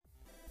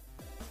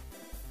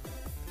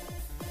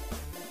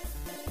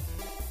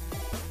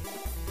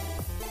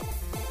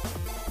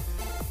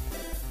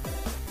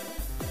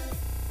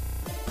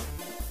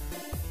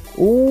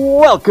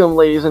Welcome,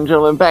 ladies and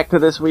gentlemen, back to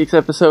this week's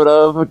episode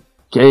of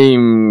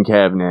Game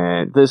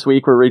Cabinet. This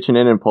week we're reaching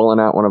in and pulling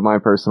out one of my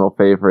personal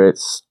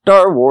favorites,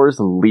 Star Wars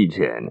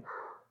Legion.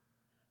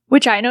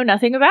 Which I know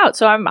nothing about,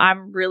 so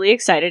I'm really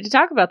excited to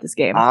talk about this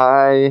game.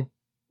 I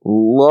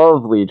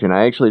love Legion.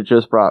 I actually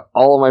just brought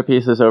all of my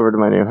pieces over to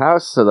my new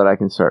house so that I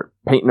can start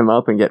painting them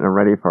up and getting them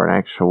ready for an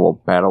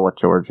actual battle with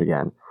George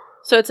again.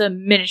 So it's a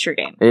miniature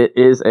game. It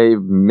is a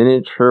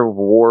miniature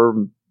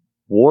war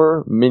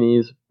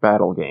minis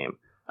battle game.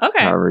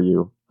 Okay. However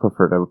you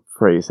prefer to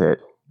phrase it.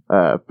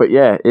 But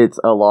yeah, it's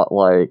a lot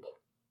like,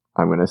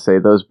 I'm going to say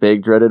those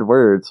big dreaded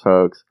words,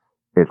 folks.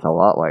 It's a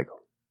lot like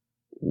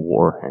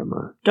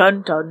Warhammer.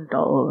 Dun dun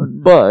dun.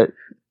 But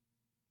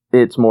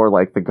it's more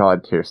like the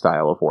God tier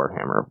style of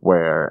Warhammer,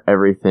 where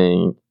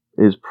everything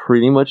is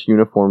pretty much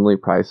uniformly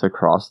priced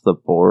across the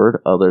board,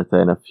 other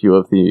than a few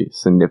of the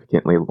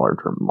significantly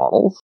larger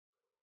models.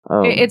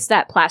 It's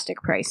that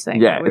plastic price thing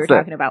that we were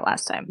talking about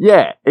last time.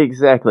 Yeah,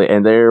 exactly.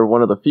 And they're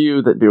one of the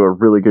few that do a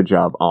really good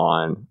job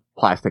on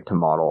plastic to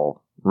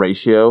model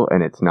ratio,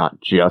 and it's not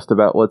just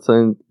about what's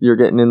you're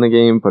getting in the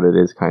game, but it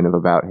is kind of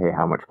about, hey,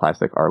 how much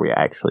plastic are we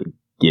actually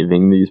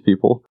giving these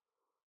people?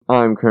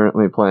 I'm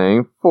currently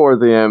playing for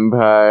the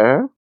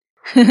Empire.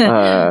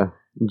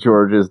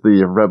 George is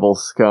the rebel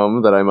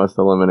scum that I must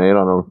eliminate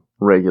on a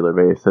regular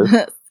basis.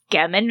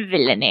 Scum and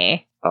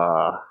villainy.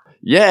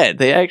 Yeah,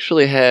 they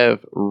actually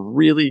have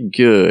really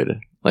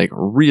good, like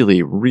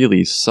really,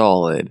 really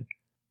solid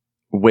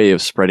way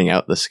of spreading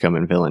out the scum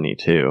and villainy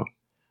too.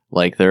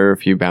 Like, there are a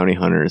few bounty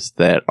hunters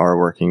that are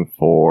working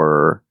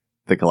for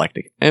the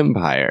Galactic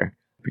Empire,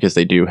 because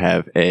they do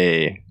have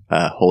a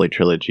Holy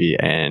Trilogy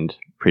and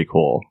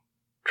Prequel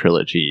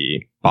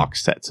Trilogy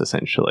box sets,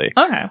 essentially.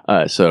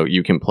 Okay. So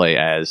you can play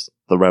as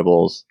the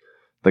Rebels,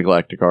 the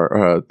Galactic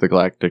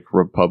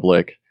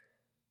Republic,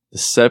 the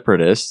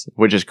Separatists,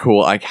 which is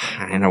cool. I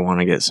kind of want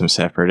to get some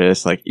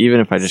Separatists. Like, even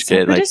if I just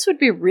Separatists would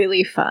be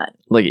really fun.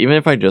 Like, even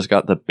if I just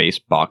got the base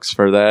box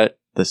for that,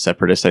 the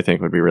Separatists, I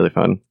think, would be really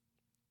fun.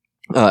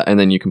 And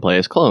then you can play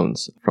as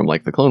clones from,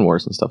 like, the Clone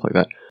Wars and stuff like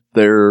that.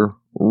 They're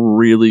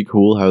really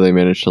cool how they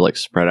managed to, like,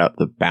 spread out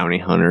the bounty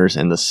hunters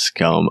and the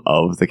scum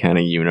of the kind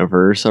of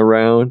universe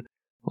around.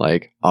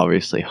 Like,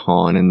 obviously,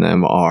 Han and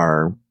them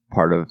are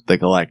part of the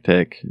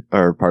Galactic,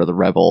 or part of the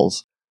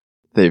Rebels.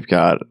 They've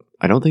got,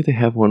 I don't think they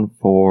have one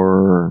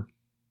for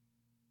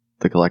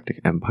the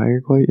Galactic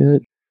Empire quite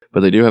yet,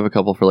 but they do have a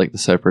couple for, like, the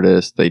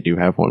Separatists. They do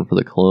have one for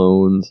the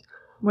clones.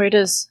 Where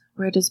does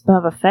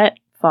Boba Fett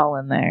fall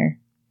in there?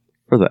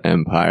 For the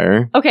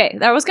Empire. Okay,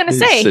 I was gonna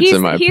say he's the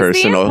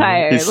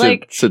Empire.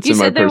 You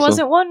said there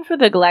wasn't one for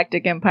the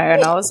Galactic Empire,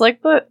 and I was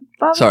like, but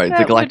Boba Fett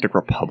the Galactic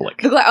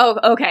Republic.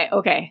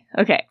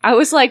 Okay. I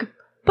was like,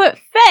 but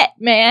Fett,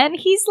 man,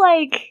 he's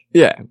like,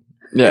 yeah.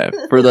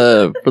 For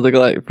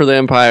the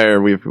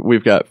Empire,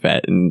 we've got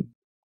Fett, and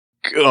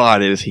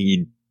God, is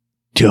he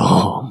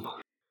dumb?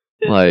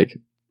 Like,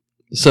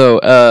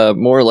 so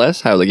more or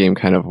less how the game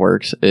kind of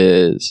works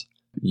is,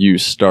 you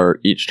start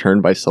each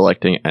turn by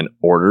selecting an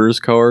orders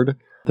card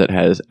that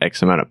has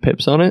X amount of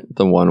pips on it.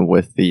 The one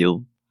with the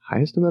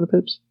highest amount of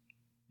pips?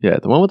 Yeah,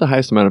 the one with the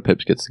highest amount of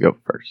pips gets to go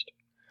first.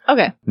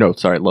 Okay. No,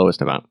 sorry,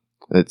 lowest amount.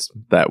 It's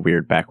that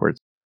weird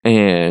backwards.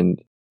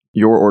 And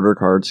your order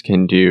cards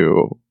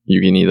you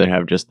can either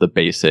have just the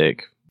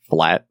basic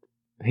flat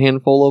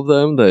handful of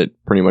them that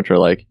pretty much are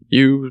like,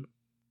 you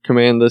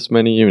command this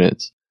many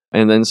units.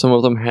 And then some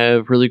of them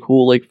have really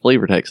cool, like,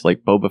 flavor text.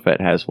 Like, Boba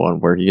Fett has one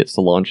where he gets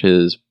to launch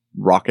his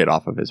rocket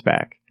off of his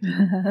back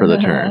for the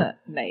turn.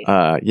 Nice.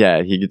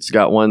 Yeah, he's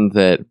got one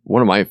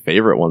of my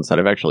favorite ones that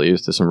I've actually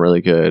used to some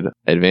really good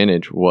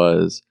advantage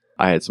was,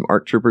 I had some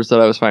ARC troopers that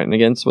I was fighting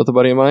against with a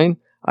buddy of mine.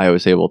 I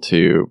was able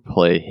to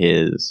play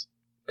his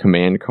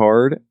command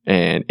card,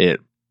 and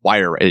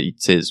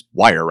it's his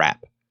wire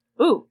wrap.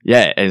 Ooh.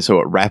 Yeah, and so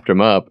it wrapped him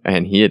up,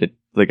 and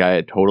the guy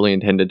had totally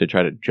intended to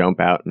try to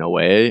jump out and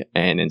away,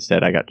 and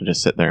instead I got to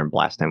just sit there and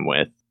blast him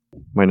with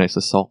my nice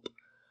assault.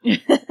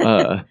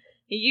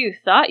 You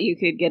thought you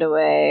could get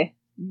away.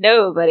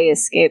 Nobody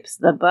escapes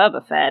the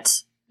Boba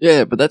Fett.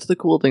 Yeah, but that's the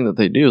cool thing that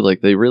they do.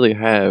 Like, they really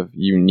have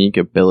unique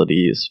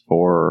abilities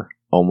for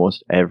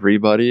almost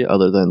everybody,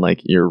 other than,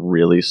 like, your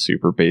really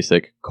super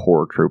basic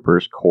core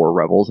troopers, core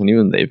rebels, and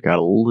even they've got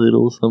a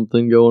little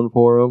something going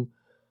for them.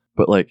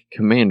 But, like,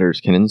 commanders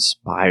can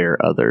inspire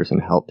others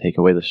and help take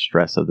away the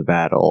stress of the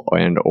battle,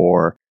 and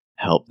or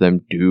help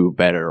them do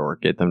better or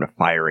get them to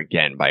fire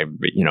again by,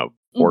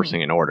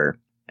 forcing an order.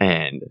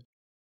 And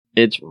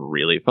it's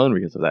really fun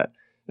because of that.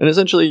 And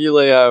essentially you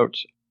lay out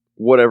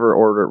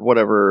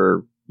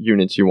whatever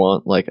units you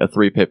want. Like, a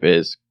 3-pip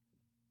is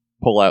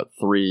pull out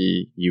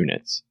 3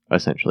 units,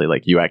 essentially.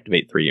 Like, you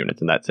activate 3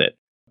 units and that's it.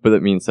 But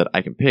that means that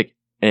I can pick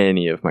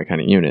any of my kind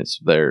of units.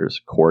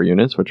 There's core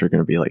units, which are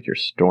going to be like your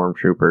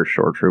stormtroopers,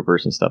 shore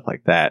troopers, and stuff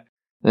like that.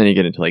 And then you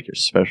get into, like, your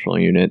special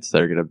units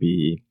that are going to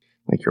be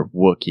like your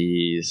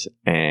Wookiees,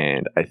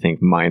 and I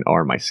think mine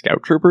are my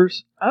scout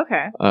troopers.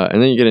 Okay.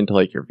 And then you get into,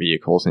 like, your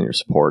vehicles and your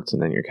supports,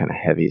 and then your kind of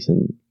heavies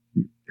and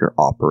your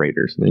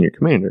operators, and then your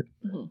commander.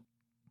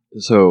 Mm-hmm.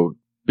 So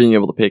being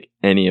able to pick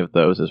any of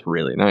those is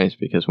really nice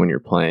because when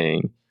you're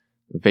playing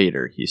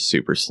Vader, he's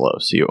super slow.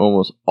 So you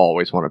almost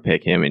always want to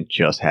pick him and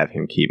just have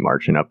him keep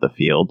marching up the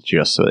field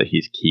just so that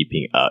he's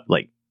keeping up,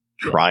 like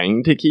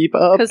trying to keep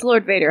up. Because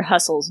Lord Vader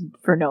hustles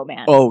for no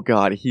man. Oh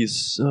god,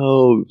 he's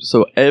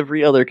so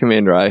every other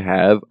commander I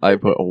have, I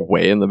put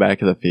way in the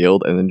back of the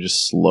field and then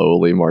just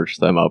slowly march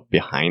them up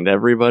behind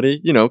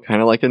everybody, you know,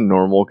 kind of like a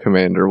normal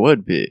commander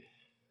would be.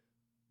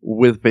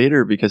 With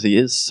Vader, because he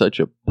is such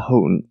a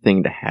potent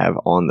thing to have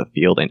on the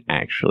field and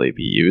actually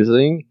be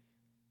using,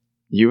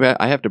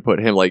 I have to put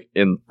him like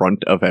in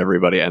front of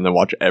everybody and then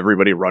watch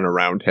everybody run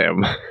around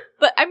him.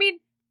 But I mean,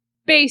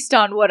 based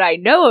on what I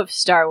know of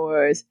Star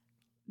Wars,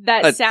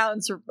 that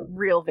sounds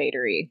real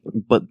Vader-y.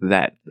 But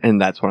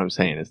that's what I'm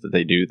saying, is that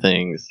they do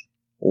things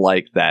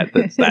like that.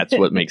 That's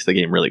what makes the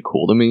game really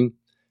cool to me,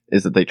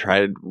 is that they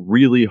tried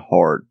really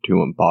hard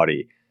to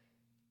embody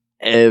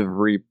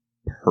every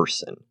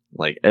person.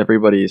 Like,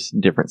 everybody's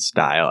different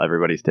style,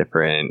 everybody's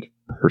different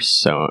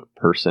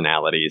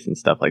personalities and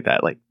stuff like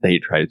that. Like, they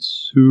tried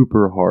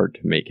super hard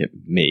to make it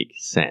make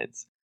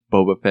sense.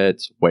 Boba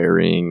Fett's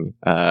wearing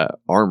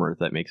armor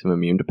that makes him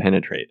immune to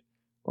penetrate,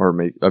 or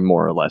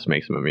more or less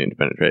makes him immune to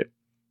penetrate.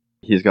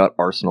 He's got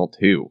Arsenal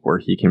 2, where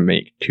he can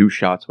make 2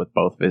 shots with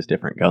both of his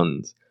different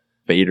guns.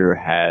 Vader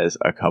has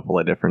a couple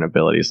of different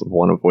abilities,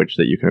 one of which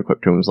that you can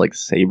equip to him is like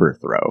saber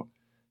throw.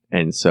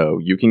 And so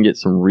you can get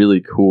some really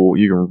cool,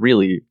 you can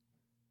really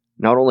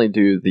not only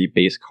do the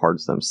base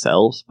cards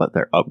themselves, but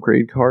their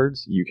upgrade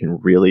cards, you can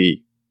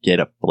really get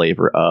a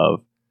flavor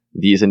of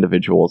these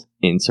individuals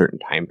in certain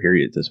time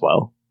periods as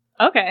well.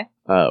 Okay.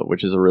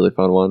 Which is a really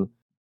fun one.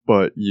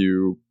 But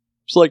you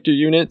select your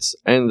units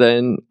and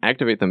then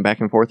activate them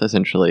back and forth,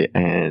 essentially,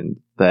 and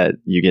that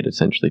you get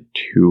essentially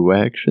 2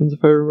 actions,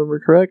 if I remember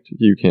correct.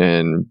 You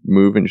can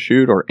move and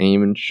shoot, or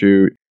aim and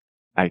shoot,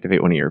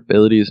 activate one of your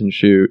abilities and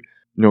shoot.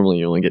 Normally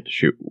you only get to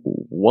shoot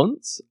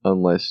once,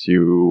 unless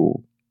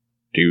you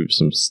do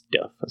some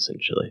stuff,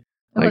 essentially.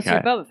 Unless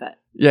you're Boba Fett.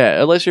 Yeah,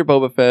 unless you're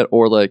Boba Fett,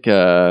 or like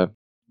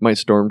my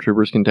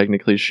stormtroopers can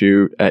technically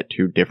shoot at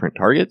 2 different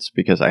targets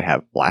because I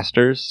have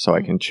blasters, so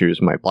I can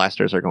choose my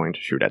blasters are going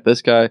to shoot at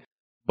this guy,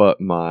 but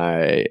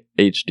my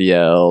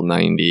HDL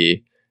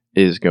 90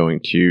 is going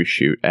to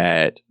shoot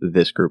at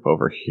this group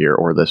over here,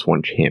 or this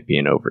one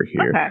champion over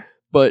here. Okay.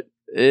 But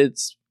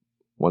it's,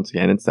 once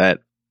again, it's that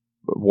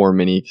War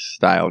Mini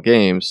style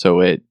game,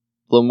 so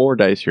the more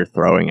dice you're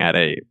throwing at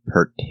a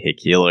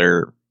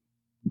particular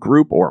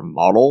group or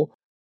model,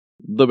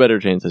 the better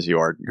chances you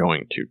are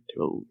going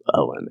to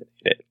eliminate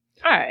it.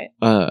 Alright.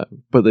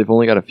 But they've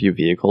only got a few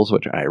vehicles,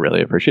 which I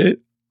really appreciate.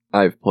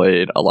 I've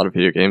played a lot of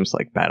video games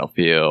like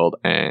Battlefield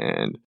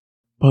and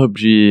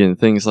PUBG and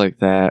things like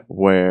that,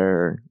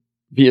 where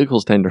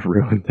vehicles tend to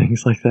ruin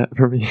things like that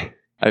for me.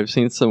 I've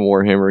seen some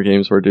Warhammer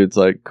games where dude's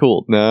like,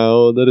 cool,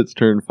 now that it's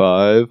turn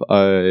 5,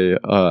 I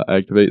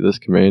activate this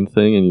command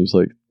thing and use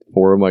like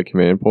 4 of my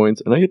command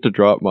points, and I get to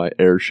drop my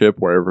airship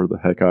wherever the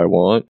heck I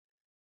want.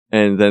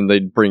 And then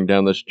they'd bring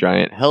down this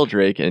giant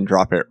Helldrake and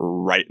drop it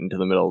right into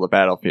the middle of the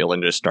battlefield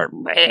and just start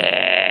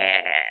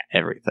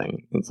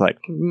everything. It's like,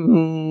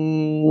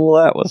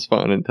 well, that was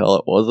fun until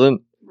it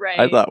wasn't. Right.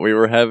 I thought we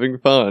were having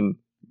fun.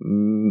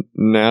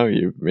 Now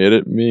you've made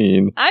it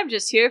mean. I'm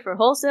just here for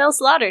wholesale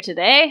slaughter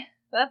today.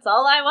 That's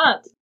all I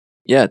want.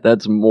 Yeah,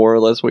 that's more or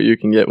less what you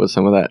can get with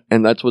some of that.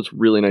 And that's what's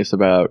really nice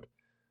about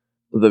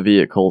the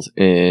vehicles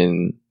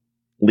in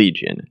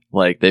Legion.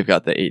 Like, they've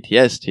got the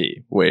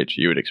ATST, which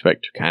you would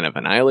expect to kind of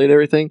annihilate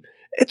everything.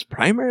 It's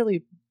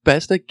primarily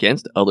best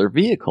against other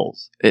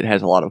vehicles. It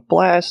has a lot of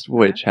blast,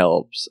 which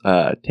helps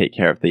take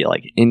care of the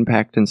like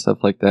impact and stuff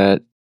like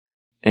that.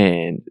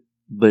 And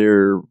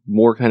they're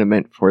more kind of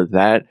meant for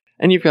that.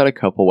 And you've got a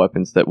couple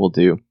weapons that will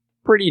do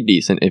pretty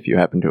decent if you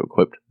happen to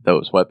equip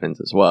those weapons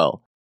as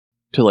well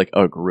to like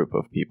a group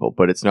of people.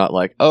 But it's not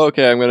like, oh,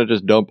 okay, I'm going to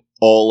just dump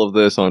all of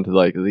this onto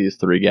like these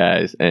 3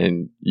 guys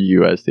and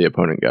you as the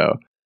opponent go.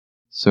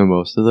 So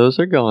most of those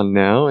are gone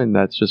now, and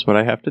that's just what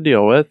I have to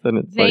deal with. And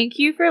it's Thank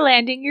you for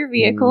landing your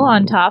vehicle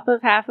on top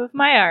of half of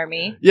my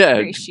army. Yeah,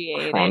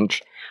 appreciate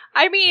it.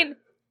 I mean,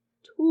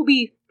 to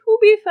be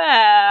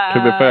fair.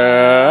 To be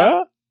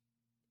fair.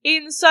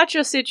 In such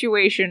a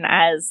situation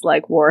as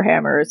like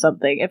Warhammer or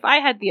something, if I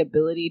had the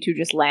ability to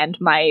just land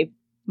my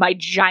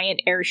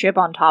giant airship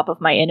on top of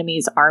my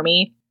enemy's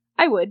army,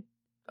 I would.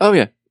 Oh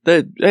yeah.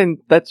 And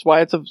that's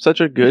why it's such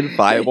a good,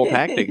 viable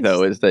tactic,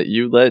 though, is that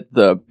you let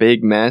the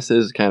big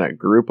masses kind of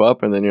group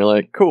up, and then you're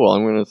like, cool,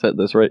 I'm going to set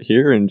this right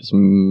here and just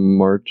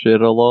march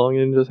it along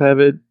and just have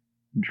it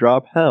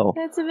drop hell.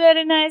 That's a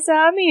very nice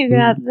army you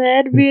got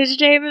there. It'd be a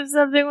shame if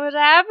something would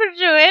happen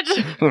to it.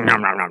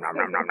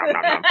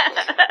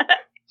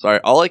 Sorry,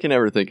 all I can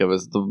ever think of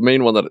is the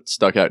main one that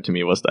stuck out to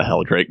me was the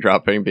Helldrake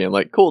dropping, being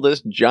like, cool,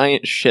 this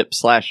giant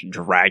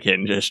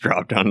ship/dragon just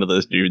dropped onto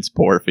this dude's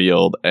poor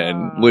field,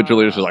 and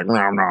literally was just like,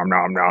 nom, nom,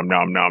 nom, nom,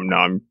 nom, nom,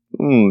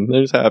 nom.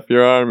 There's half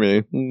your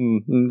army.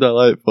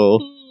 Delightful.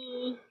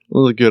 It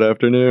was a good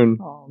afternoon.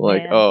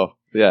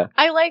 Yeah.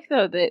 I like,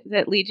 though,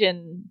 that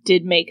Legion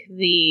did make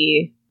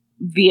the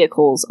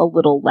vehicles a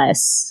little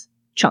less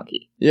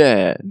chunky.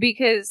 Yeah.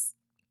 Because,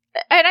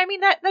 and I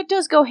mean, that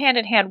does go hand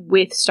in hand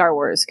with Star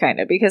Wars, kind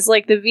of, because,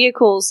 like, the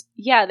vehicles,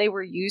 yeah, they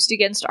were used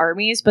against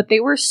armies, but they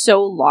were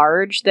so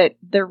large that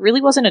there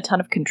really wasn't a ton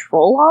of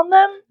control on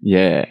them.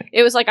 Yeah.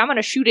 It was like, I'm going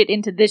to shoot it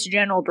into this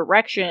general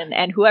direction,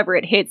 and whoever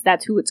it hits,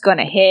 that's who it's going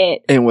to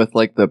hit. And with,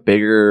 like, the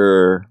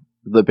bigger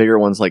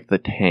ones, like the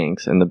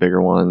tanks, and the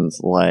bigger ones,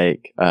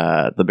 like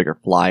the bigger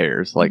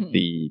flyers, like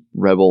the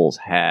Rebels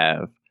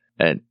have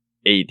an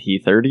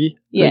AT-30,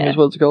 I think is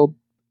what it's called.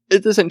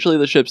 It's essentially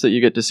the ships that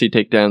you get to see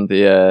take down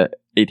the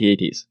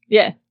AT-ATs.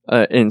 Yeah.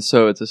 And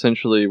so it's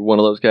essentially one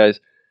of those guys,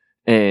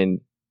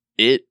 and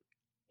it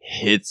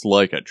hits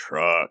like a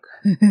truck.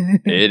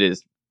 It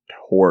is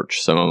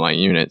torch some of my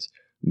units,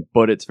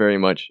 but it's very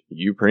much,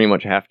 you pretty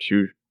much have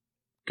to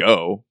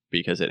go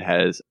because it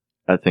has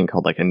a thing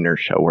called like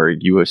inertia where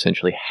you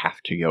essentially have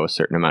to go a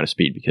certain amount of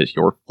speed because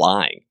you're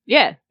flying.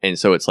 Yeah. And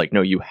so it's like,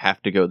 no, you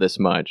have to go this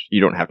much.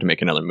 You don't have to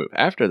make another move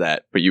after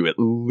that, but you at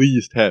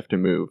least have to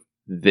move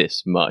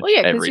this much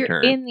every you're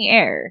turn. in the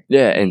air.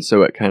 Yeah, and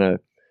so it kind of,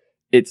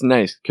 it's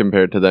nice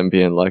compared to them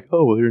being like,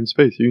 oh, well, you're in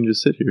space. You can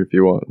just sit here if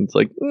you want. It's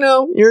like,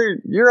 no,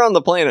 you're on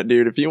the planet,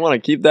 dude. If you want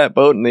to keep that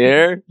boat in the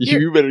air,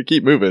 you better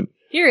keep moving.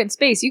 You're in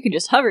space. You can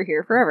just hover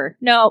here forever.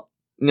 No.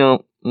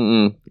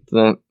 It's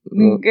not.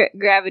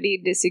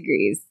 Gravity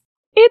disagrees.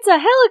 It's a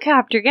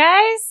helicopter,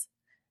 guys.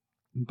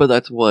 But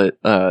that's what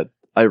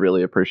I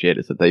really appreciate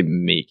is that they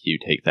make you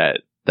take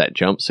that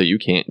jump, so you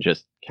can't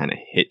just kind of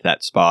hit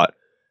that spot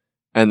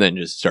and then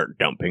just start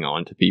dumping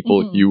onto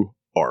people. Mm-hmm. You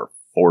are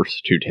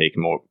forced to take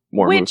more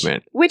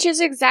movement. Which is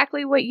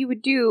exactly what you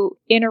would do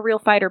in a real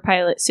fighter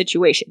pilot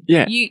situation.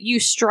 Yeah. You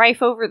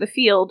strife over the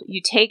field,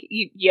 you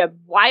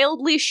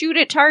wildly shoot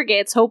at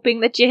targets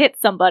hoping that you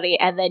hit somebody,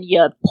 and then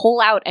you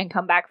pull out and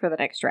come back for the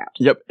next round.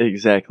 Yep,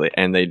 exactly.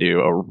 And they do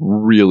a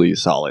really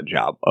solid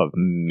job of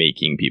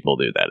making people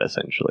do that,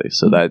 essentially.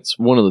 So that's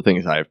one of the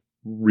things I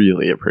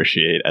really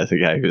appreciate as a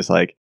guy who's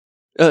like,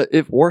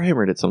 if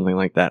Warhammer did something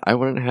like that, I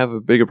wouldn't have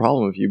a bigger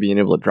problem with you being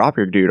able to drop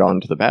your dude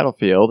onto the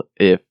battlefield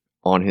if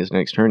on his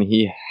next turn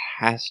he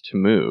has to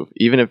move.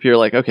 Even if you're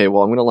like, okay,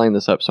 well, I'm going to line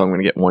this up so I'm going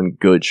to get one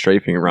good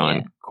strafing run.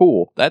 Yeah.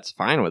 Cool, that's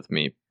fine with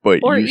me. But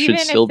or you should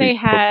still be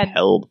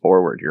propelled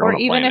forward. You're on a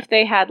planet. Or even if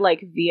they had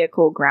like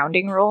vehicle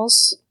grounding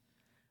rules,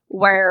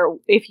 where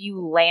if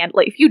you land,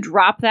 like if you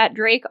drop that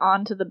Drake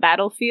onto the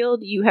battlefield,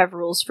 you have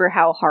rules for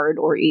how hard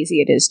or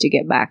easy it is to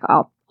get back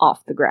up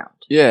off the ground.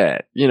 Yeah,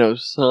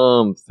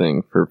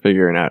 something for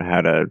figuring out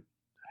how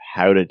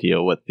to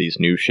deal with these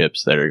new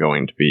ships that are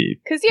going to be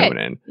coming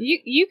in.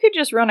 You could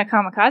just run a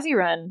kamikaze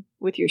run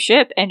with your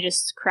ship and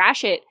just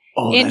crash it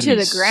into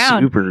the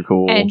ground. Super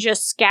cool. And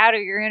just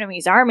scatter your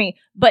enemy's army.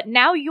 But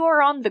now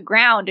you're on the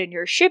ground and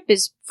your ship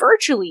is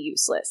virtually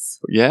useless.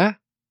 Yeah.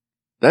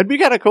 That'd be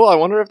kind of cool. I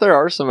wonder if there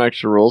are some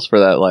extra rules for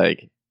that,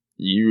 like,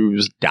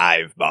 use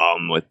dive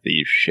bomb with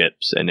these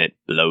ships and it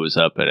blows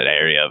up in an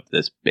area of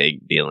this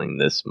big, dealing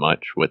this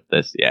much with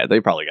this. Yeah, they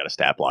probably got a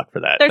stat block for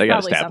that. They got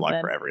a stat block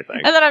for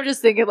everything. And then I'm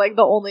just thinking, like,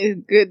 the only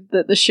good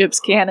that the ship's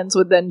cannons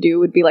would then do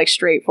would be, like,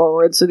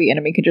 straightforward so the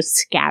enemy could just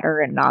scatter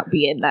and not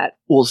be in that.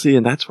 Well, see,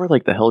 and that's where,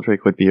 like, the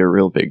Helldrake would be a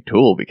real big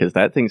tool because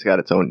that thing's got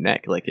its own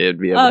neck. Like, it'd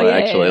be able to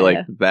actually,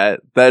 like,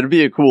 that'd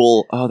be a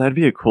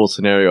cool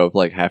scenario of,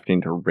 like,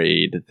 having to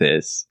raid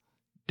this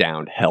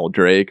downed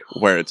Helldrake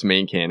where its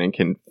main cannon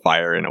can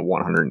fire in a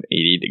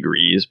 180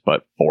 degrees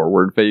but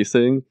forward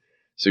facing,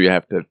 so you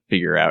have to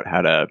figure out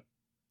how to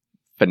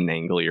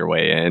finagle your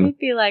way in. It'd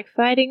be like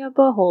fighting a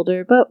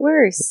beholder but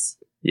worse.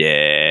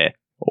 Yeah.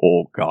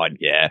 Oh god,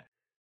 yeah.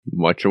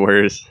 Much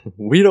worse.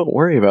 We don't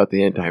worry about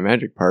the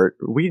anti-magic part,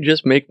 we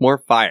just make more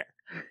fire.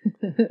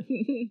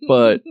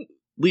 But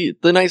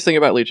the nice thing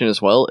about Legion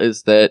as well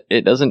is that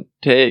it doesn't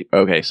take,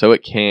 so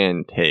it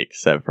can take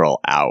several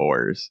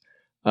hours.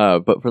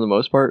 But for the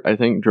most part, I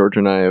think George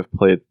and I have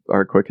played,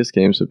 our quickest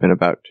games have been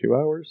about 2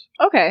 hours.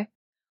 Okay.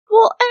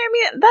 Well, and I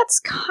mean, that's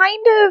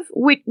kind of,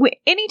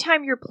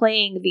 anytime you're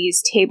playing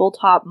these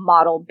tabletop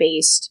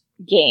model-based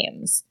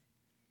games,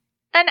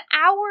 an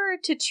hour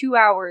to 2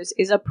 hours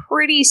is a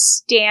pretty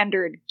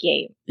standard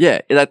game.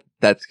 Yeah,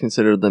 that's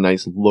considered the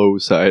nice low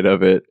side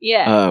of it.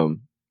 Yeah.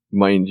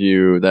 Mind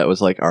you, that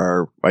was like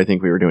I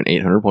think we were doing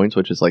 800 points,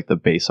 which is like the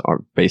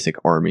basic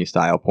army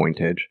style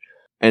pointage.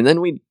 And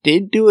then we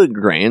did do a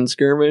grand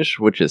skirmish,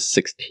 which is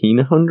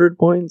 1,600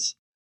 points.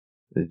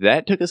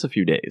 That took us a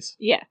few days.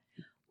 Yeah.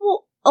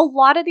 Well, a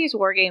lot of these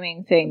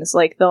wargaming things,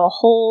 like the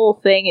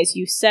whole thing is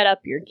you set up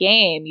your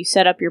game, you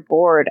set up your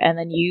board, and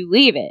then you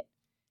leave it.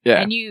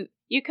 Yeah. And you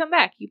come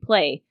back, you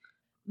play.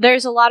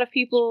 There's a lot of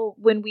people,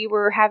 when we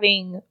were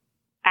having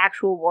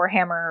actual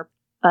Warhammer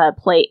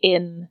play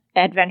in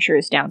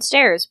adventures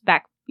downstairs,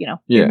 back,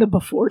 in the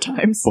before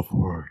times.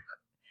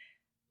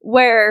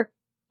 Where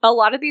a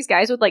lot of these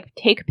guys would like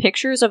take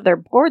pictures of their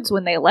boards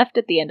when they left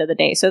at the end of the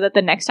day so that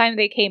the next time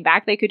they came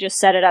back, they could just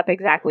set it up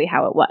exactly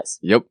how it was.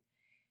 Yep.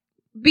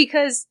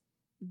 Because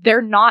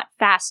they're not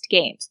fast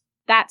games.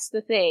 that's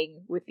the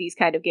thing with these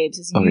kind of games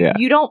is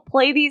you don't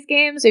play these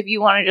games if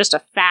you want just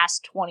a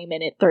fast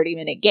 20-minute,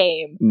 30-minute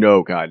game.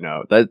 No, God,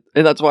 no.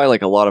 That's why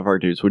like a lot of our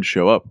dudes would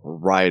show up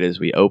right as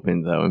we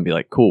opened though and be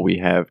like, cool, we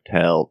have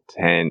till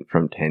 10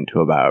 from 10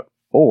 to about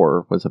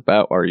 4 was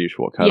about our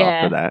usual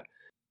cutoff for that.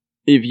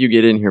 If you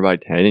get in here by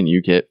 10 and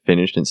you get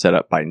finished and set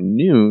up by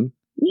noon,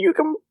 you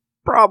can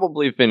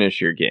probably finish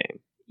your game.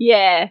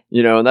 Yeah.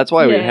 You know, and that's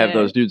why we have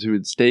those dudes who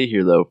would stay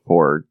here though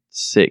for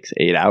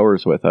 6-8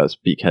 hours with us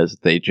because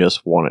they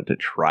just wanted to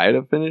try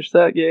to finish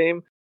that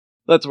game.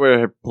 That's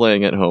where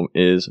playing at home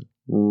is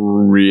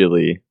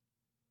really,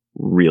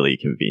 really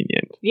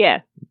convenient.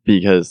 Yeah.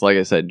 Because, like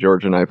I said,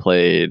 George and I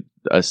played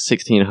a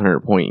 1,600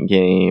 point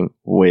game,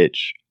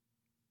 which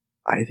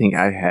I think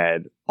I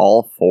had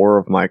all 4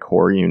 of my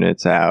core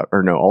units out,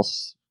 or no, all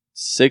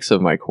 6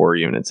 of my core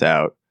units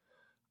out.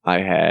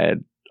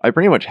 I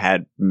pretty much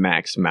had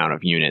max amount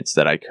of units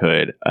that I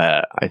could.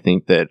 I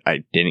think that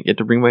I didn't get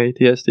to bring my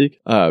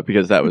ATSD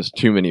because that was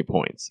too many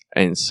points.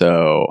 And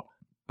so,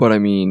 but I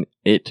mean,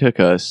 it took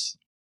us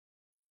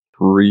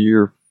 3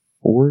 or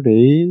 4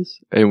 days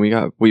and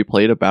we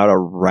played about a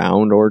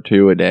round or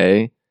 2 a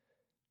day.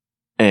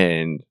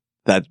 And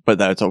that's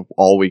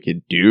all we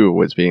could do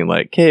was being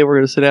like, okay, we're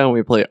going to sit down and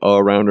we play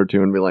a round or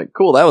 2 and be like,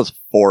 cool, that was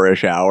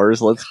 4-ish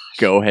hours. Let's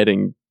go ahead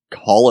and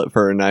call it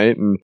for a night.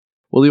 And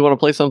well, do you want to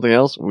play something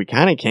else? We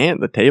kind of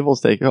can't. The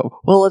tables take over.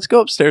 Well, let's go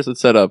upstairs and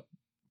set up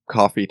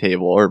coffee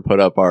table or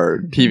put up our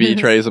TV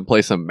trays and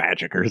play some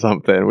Magic or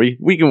something.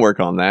 We can work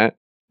on that.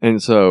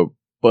 And so,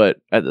 but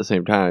at the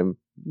same time,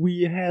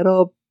 we had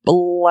a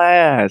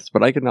blast.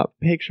 But I could not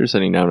picture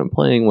sitting down and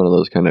playing one of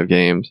those kind of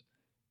games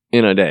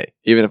in a day.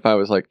 Even if I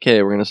was like,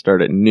 okay, we're going to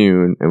start at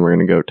noon and we're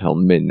going to go till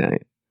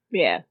midnight.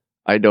 Yeah.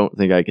 I don't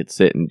think I could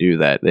sit and do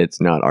that. It's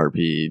not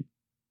RP.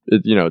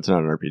 It's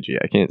not an RPG.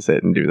 I can't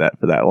sit and do that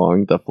for that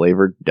long. The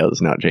flavor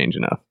does not change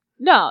enough.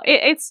 No,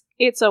 it's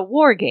a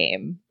war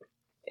game.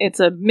 It's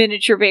a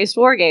miniature-based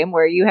war game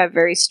where you have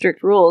very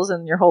strict rules,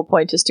 and your whole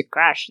point is to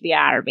crash the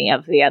army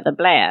of the other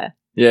player.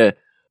 Yeah.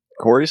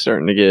 Corey's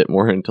starting to get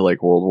more into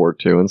like World War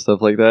II and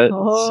stuff like that.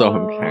 Oh. So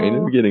I'm kind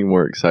of getting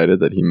more excited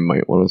that he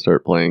might want to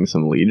start playing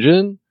some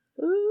Legion.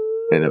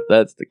 Ooh. And if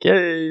that's the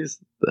case,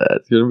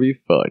 that's going to be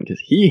fun because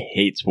he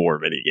hates war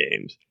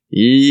minigames.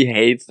 He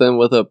hates them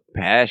with a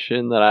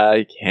passion that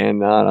I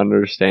cannot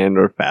understand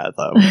or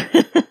fathom.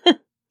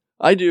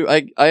 I do.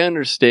 I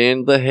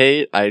understand the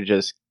hate. I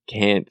just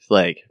can't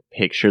like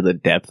picture the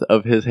depth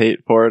of his hate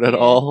for it at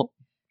all.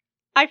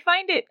 I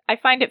find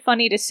it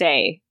funny to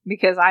say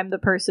because I'm the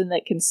person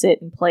that can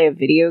sit and play a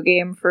video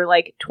game for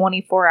like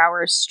 24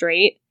 hours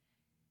straight.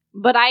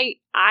 But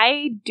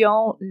I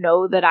don't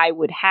know that I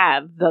would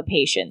have the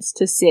patience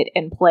to sit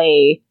and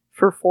play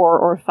for 4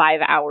 or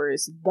 5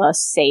 hours the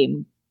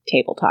same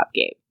tabletop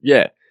game.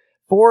 Yeah.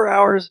 4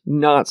 hours,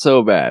 not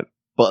so bad.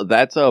 But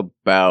that's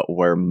about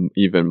where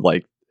even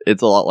like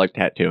it's a lot like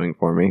tattooing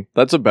for me.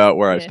 That's about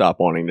where I stop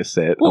wanting to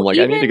sit. Well, I'm like,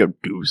 I need to go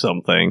do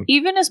something.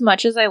 Even as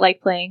much as I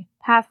like playing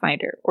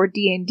Pathfinder or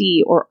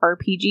D&D or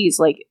RPGs,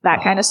 like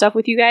that kind of stuff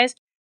with you guys,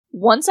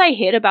 once I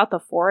hit about the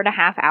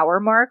 4.5 hour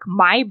mark,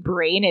 my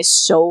brain is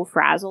so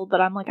frazzled that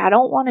I'm like, I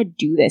don't want to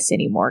do this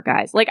anymore,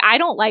 guys. Like, I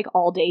don't like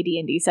all day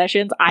D&D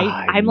sessions.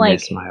 I'm like,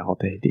 miss my all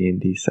day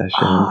D&D sessions.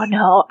 Oh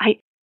no,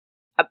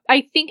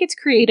 I think it's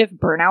creative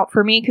burnout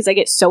for me because I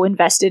get so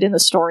invested in the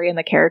story and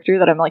the character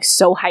that I'm like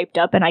so hyped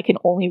up and I can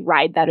only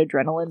ride that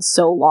adrenaline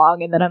so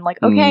long. And then I'm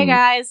like, okay,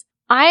 guys,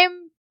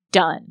 I'm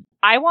done.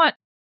 I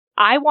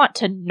want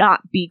to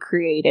not be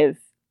creative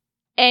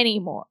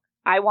anymore.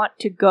 I want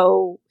to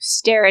go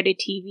stare at a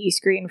TV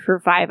screen for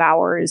 5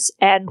 hours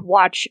and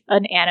watch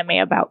an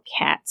anime about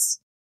cats.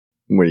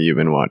 What have you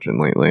been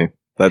watching lately?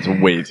 That's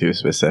way too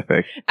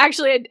specific.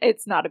 Actually,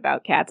 it's not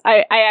about cats.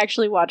 I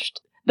actually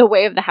watched The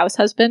Way of the House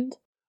Husband.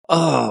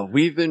 Oh,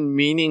 we've been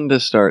meaning to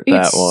start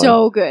that it's one. It's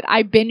so good.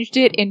 I binged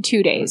it in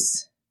 2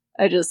 days.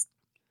 I just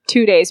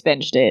 2 days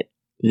binged it.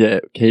 Yeah,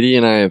 Katie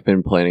and I have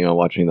been planning on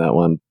watching that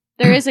one.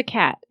 There is a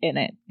cat in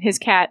it. His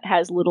cat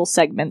has little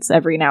segments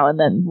every now and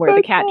then where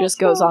the cat just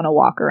goes on a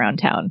walk around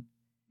town.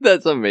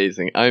 That's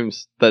amazing.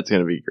 That's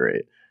going to be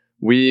great.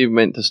 We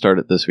meant to start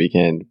it this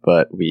weekend,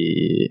 but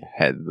we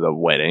had the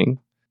wedding,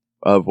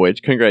 of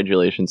which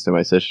congratulations to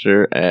my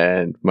sister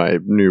and my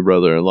new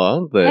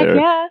brother-in-law.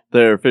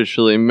 They're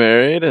officially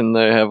married and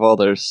they have all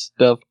their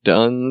stuff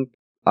done,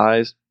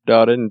 I's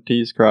dotted and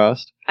T's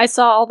crossed. I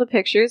saw all the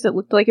pictures. It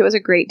looked like it was a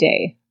great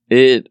day.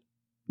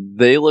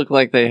 They look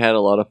like they had a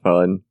lot of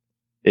fun.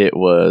 It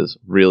was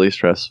really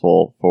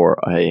stressful for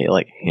a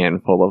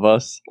handful of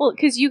us. Well,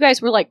 because you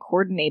guys were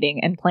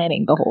coordinating and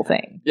planning the whole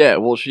thing. Yeah,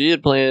 well,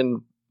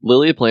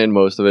 Lily had planned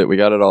most of it. We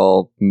got it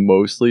all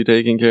mostly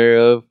taken care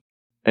of.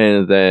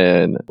 And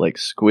then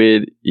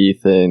Squid,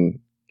 Ethan,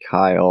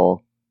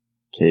 Kyle,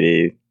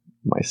 Katie,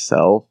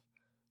 myself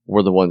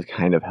were the ones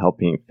kind of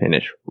helping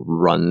finish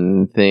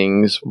run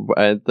things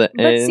at the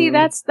end. But see,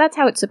 that's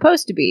how it's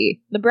supposed to be.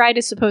 The bride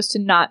is supposed to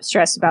not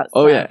stress about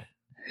stuff. Oh, yeah.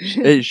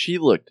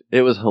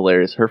 It was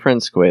hilarious. Her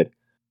friend Squid,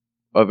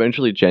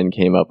 eventually Jen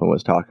came up and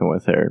was talking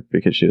with her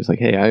because she was like,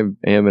 hey, I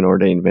am an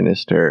ordained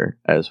minister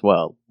as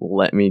well.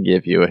 Let me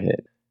give you a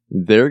hit.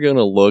 They're going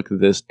to look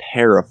this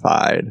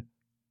terrified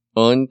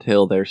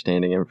until they're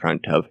standing in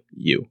front of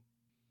you.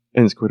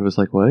 And Squid was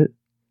like, what?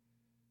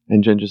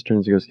 And Jen just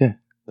turns and goes, yeah,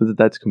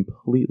 that's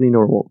completely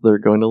normal. They're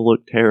going to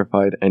look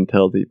terrified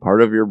until the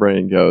part of your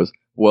brain goes,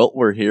 well,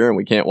 we're here and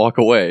we can't walk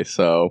away,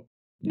 so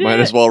might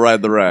as well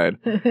ride the ride.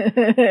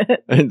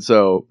 And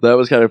so that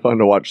was kind of fun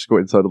to watch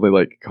Squid suddenly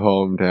like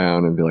calm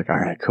down and be like, all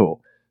right,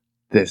 cool.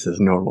 This is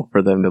normal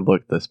for them to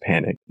look this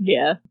panicked.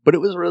 Yeah. But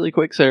it was a really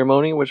quick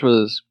ceremony, which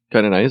was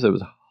kind of nice. It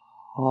was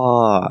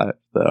hot,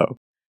 though.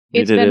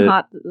 It's been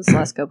hot this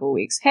last couple of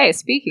weeks. Hey,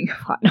 speaking of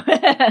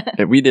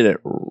hot. We did it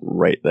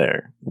right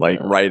there. Like,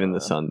 right in the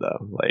sun,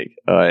 though. Like,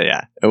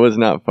 yeah. It was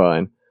not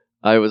fun.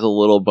 I was a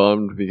little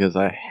bummed because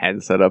I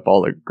had set up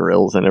all the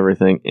grills and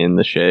everything in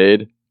the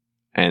shade,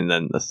 and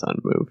then the sun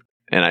moved.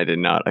 And I did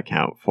not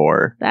account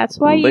for That's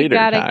why you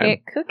gotta time.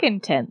 get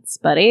cooking tents,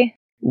 buddy.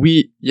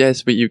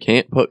 Yes, but you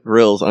can't put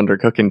grills under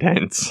cooking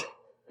tents.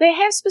 They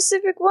have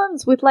specific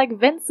ones with, like,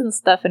 vents and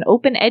stuff and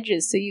open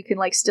edges, so you can,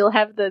 like, still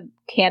have the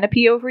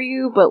canopy over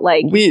you, but,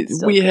 like...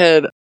 We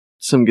had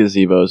some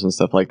gazebos and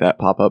stuff like that,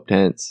 pop-up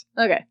tents.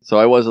 Okay. So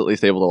I was at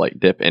least able to, like,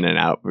 dip in and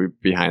out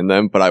behind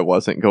them, but I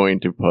wasn't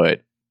going to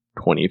put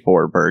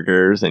 24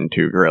 burgers and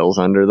 2 grills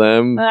under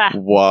them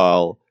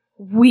while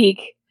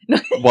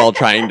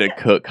trying to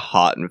cook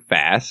hot and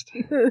fast.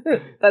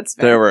 That's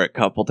fair. There were a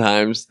couple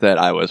times that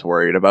I was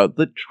worried about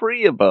the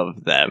tree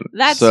above them.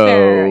 That's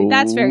fair.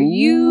 That's fair.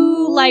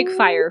 You like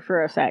fire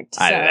for effect.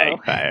 So. I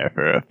like fire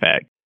for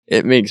effect.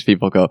 It makes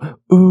people go,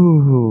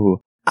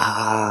 ooh,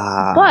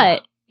 ah.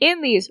 But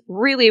in these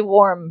really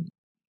warm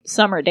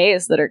summer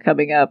days that are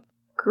coming up,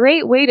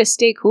 great way to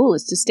stay cool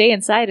is to stay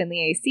inside in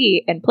the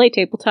AC and play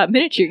tabletop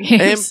miniature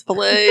games. And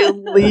play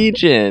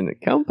Legion.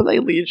 Come play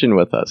Legion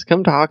with us.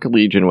 Come talk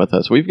Legion with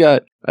us. We've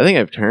got, I think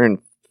I've turned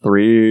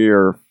 3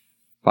 or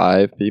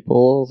 5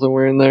 people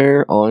somewhere in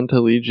there onto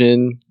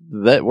Legion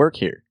that work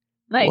here.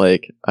 Nice.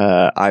 Like,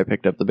 I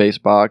picked up the base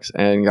box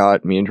and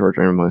got me and George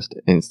almost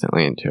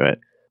instantly into it.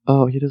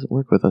 Oh, he doesn't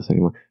work with us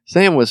anymore.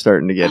 Sam was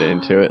starting to get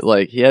into it.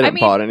 Like, he hadn't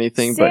bought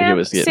anything, but he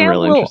was getting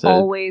real interested. Sam will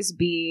always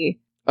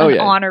be an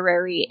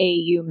honorary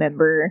AU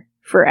member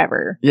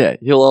forever. Yeah,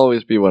 he'll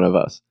always be one of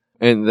us.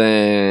 And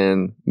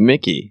then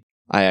Mickey,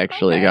 I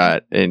actually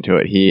got into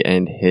it. He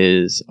and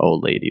his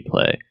old lady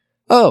play.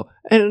 Oh,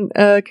 and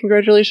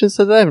congratulations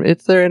to them.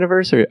 It's their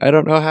anniversary. I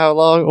don't know how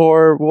long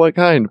or what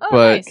kind,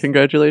 but nice.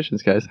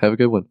 Congratulations, guys. Have a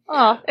good one.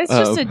 Oh, it's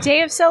just a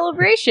day of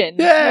celebration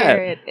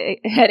here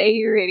at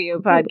AU Radio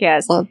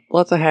Podcast.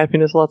 Lots of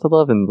happiness, lots of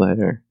love in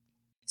there.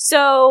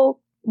 So,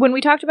 when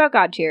we talked about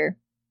God Tier,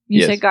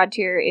 you said God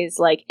Tier is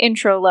like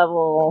intro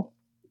level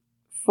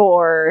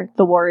for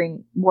the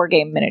war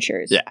game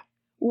miniatures. Yeah.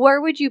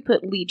 Where would you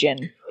put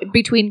Legion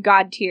between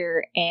God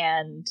Tier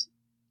and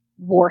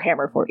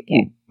Warhammer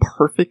 40k?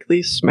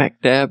 Perfectly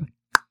smack dab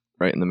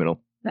right in the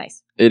middle.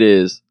 Nice. It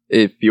is.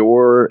 If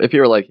you're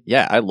like,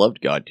 yeah, I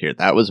loved God Tier.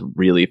 That was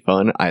really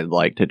fun. I'd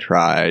like to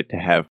try to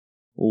have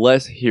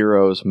less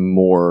heroes,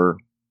 more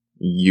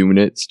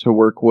units to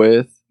work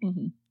with.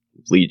 Mm-hmm.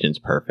 Legion's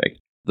perfect.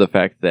 The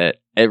fact that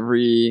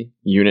every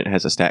unit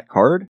has a stat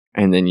card,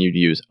 and then you'd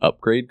use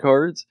upgrade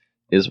cards,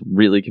 is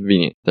really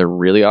convenient. They're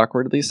really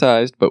awkwardly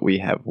sized, but we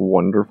have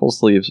wonderful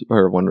sleeves,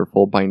 or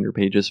wonderful binder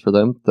pages for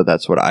them,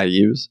 that's what I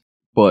use.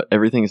 But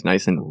everything's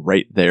nice and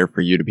right there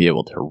for you to be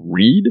able to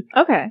read.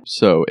 Okay.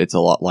 So it's a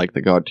lot like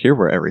the God Tier,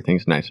 where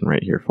everything's nice and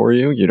right here for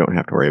you. You don't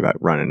have to worry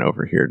about running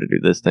over here to do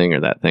this thing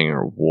or that thing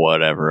or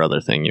whatever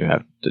other thing you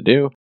have to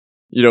do.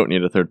 You don't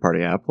need a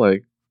third-party app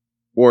like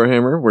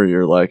Warhammer, where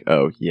you're like,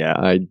 oh yeah,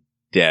 I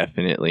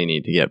definitely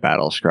need to get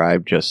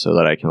Battlescribe just so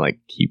that I can like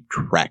keep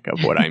track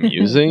of what I'm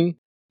using.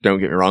 Don't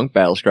get me wrong,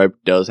 Battlescribe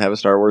does have a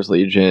Star Wars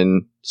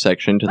Legion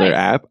section to their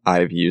app.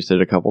 I've used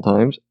it a couple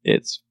times.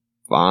 It's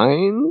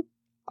fine.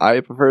 I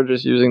prefer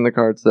just using the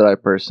cards that I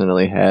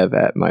personally have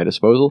at my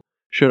disposal.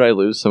 Should I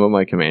lose some of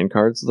my command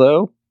cards,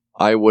 though,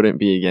 I wouldn't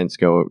be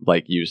against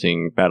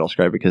using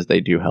Battlescribe because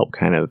they do help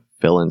kind of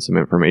fill in some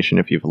information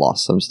if you've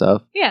lost some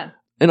stuff. Yeah.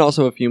 And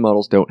also, a few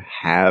models don't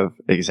have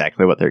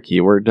exactly what their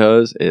keyword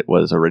does. It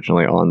was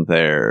originally on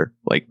their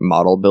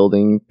model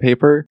building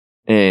paper.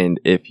 And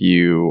if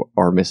you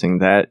are missing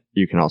that,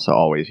 you can also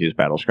always use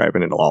Battlescribe,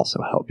 and it'll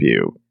also help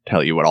you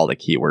tell you what all the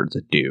keywords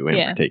do in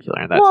particular.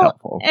 And that's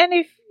helpful. And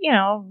if,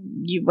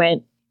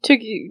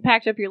 you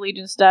packed up your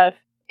Legion stuff,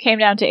 came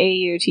down to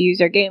AU to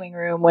use our gaming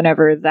room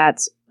whenever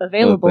that's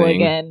available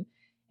again,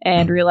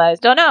 and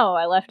realized, oh no,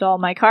 I left all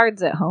my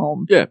cards at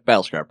home. Yeah,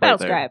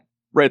 Battlescribe.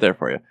 Right there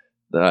for you.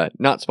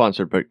 Not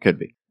sponsored, but could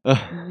be.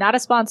 Not a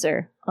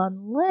sponsor,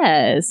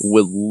 unless...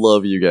 Would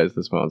love you guys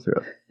to sponsor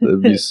us.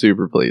 I'd be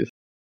super pleased.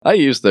 I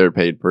use their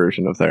paid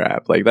version of their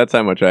app. That's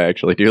how much I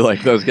actually do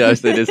like those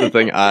guys. It is a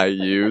thing I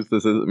use.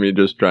 This isn't me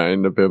just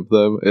trying to pimp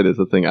them. It is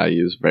a thing I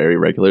use very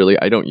regularly.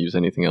 I don't use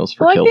anything else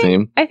for Kill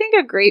Team. I think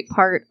a great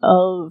part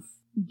of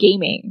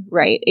gaming,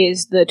 right,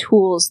 is the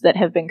tools that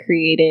have been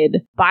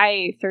created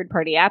by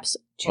third-party apps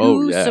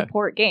to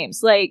support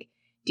games. Like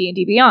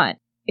D&D Beyond.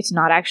 It's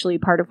not actually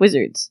part of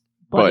Wizards.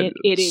 But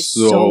it is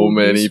so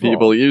many useful.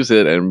 people use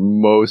it,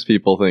 and most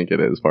people think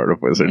it is part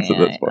of Wizards at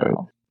this point.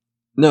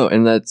 No,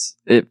 and that's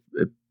it.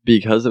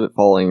 Because of it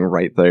falling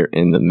right there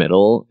in the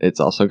middle, it's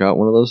also got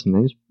one of those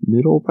nice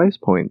middle price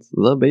points.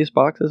 The base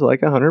box is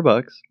like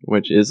 $100,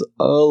 which is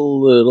a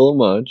little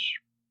much.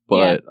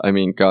 But, I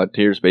mean, God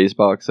Tier's base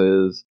box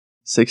is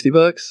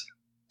 $60?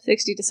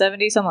 60 to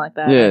 70, something like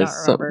that. Yeah, I don't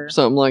remember.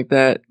 Something like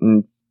that.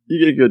 And you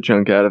get a good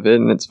chunk out of it,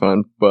 and it's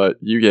fun. But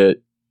you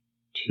get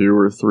 2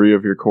 or 3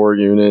 of your core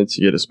units,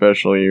 you get a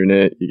special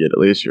unit, you get at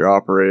least your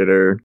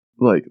operator.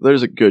 Like,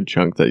 there's a good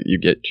chunk that you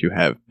get to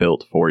have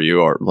built for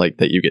you, or like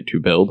that you get to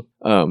build.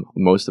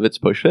 Most of it's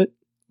push fit,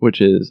 which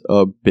is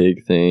a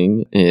big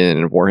thing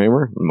in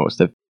Warhammer.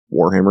 Most of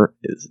Warhammer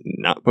is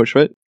not push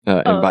fit.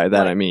 And by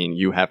that, I mean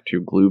you have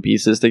to glue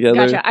pieces together.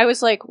 Gotcha. I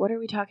was like, what are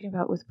we talking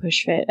about with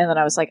push fit? And then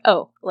I was like,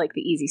 oh, like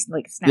the easy,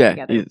 like snap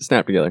together. Yeah,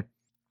 snap together.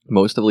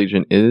 Most of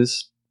Legion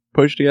is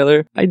pushed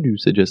together. I do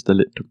suggest a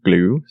little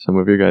glue. Some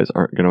of you guys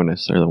aren't going to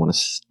necessarily want to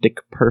stick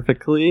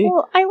perfectly.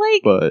 Well,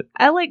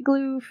 I like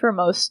glue for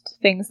most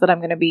things that I'm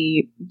going to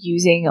be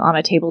using on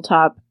a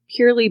tabletop,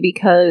 purely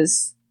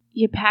because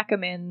you pack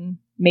them in,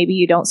 maybe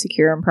you don't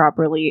secure them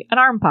properly, an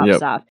arm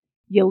pops off,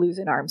 you lose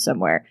an arm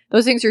somewhere.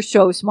 Those things are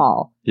so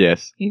small.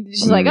 Yes. You're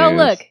just like, oh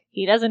look,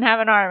 he doesn't have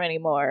an arm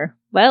anymore.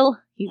 Well,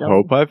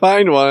 hope I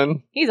find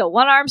one. He's a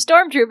one-armed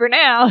stormtrooper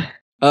now.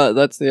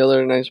 That's the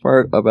other nice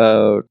part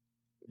about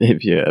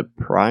if you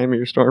prime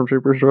your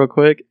stormtroopers real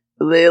quick,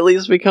 they at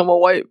least become a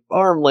white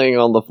arm laying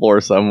on the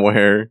floor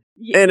somewhere.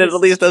 Yes. And it at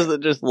least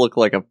doesn't just look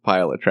like a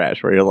pile of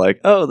trash where you're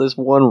like, oh, there's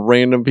one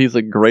random piece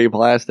of gray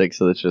plastic,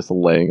 so it's just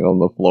laying on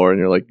the floor, and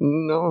you're like,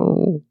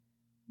 no,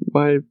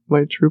 my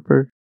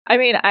trooper. I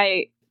mean,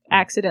 I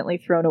accidentally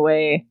thrown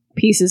away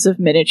pieces of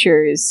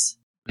miniatures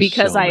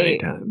because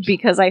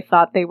I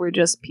thought they were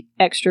just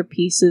extra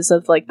pieces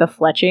of like the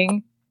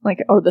fletching.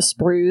 Or the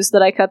sprues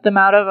that I cut them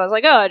out of. I was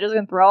like, oh, I'm just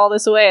going to throw all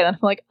this away. And then I'm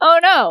like, oh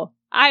no,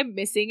 I'm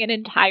missing an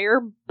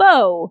entire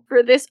bow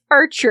for this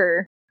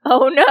archer.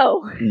 Oh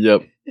no.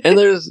 Yep.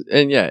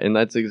 And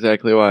that's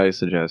exactly why I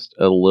suggest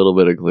a little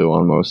bit of glue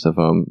on most of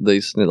them.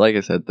 They, like I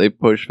said, they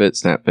push fit,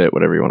 snap fit,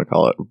 whatever you want to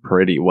call it,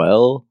 pretty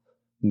well.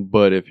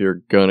 But if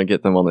you're going to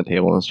get them on the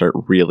table and start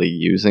really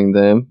using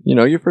them,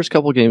 your first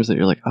couple games that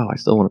you're like, oh, I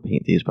still want to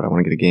paint these, but I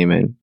want to get a game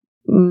in.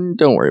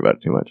 Don't worry about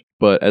it too much.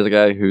 But as a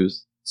guy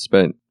who's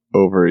spent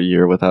over a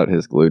year without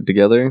his glued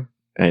together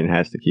and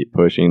has to keep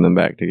pushing them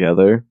back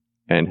together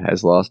and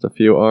has lost a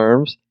few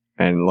arms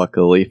and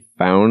luckily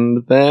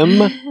found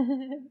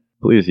them,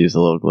 please use a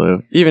little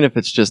glue. Even if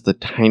it's just the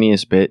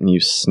tiniest bit and you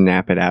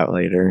snap it out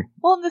later.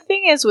 Well, the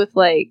thing is with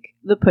like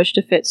the push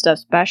to fit stuff,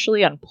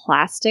 especially on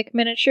plastic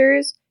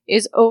miniatures,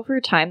 is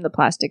over time the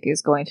plastic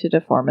is going to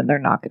deform and they're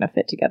not going to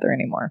fit together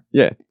anymore.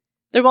 Yeah.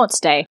 They won't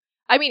stay.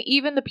 I mean,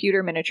 even the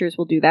pewter miniatures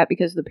will do that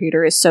because the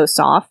pewter is so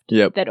soft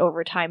that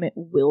over time it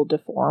will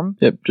deform.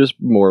 Yep,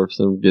 just morphs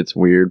and gets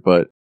weird,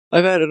 but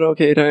I've had an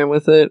okay time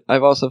with it.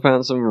 I've also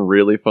found some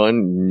really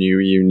fun, new,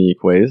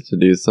 unique ways to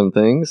do some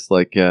things.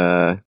 Like,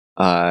 I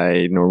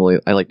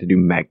like to do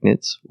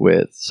magnets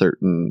with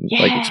certain,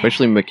 like,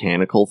 especially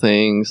mechanical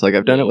things. Like,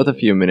 I've done it with a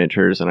few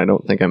miniatures, and I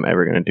don't think I'm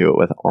ever going to do it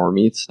with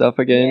army stuff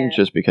again,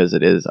 just because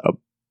it is a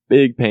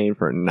big pain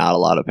for not a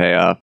lot of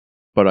payoff.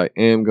 But I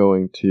am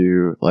going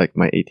to, like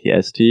my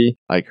ATST,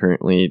 I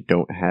currently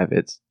don't have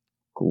its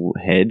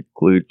head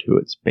glued to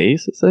its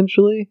base,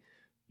 essentially,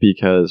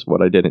 because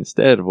what I did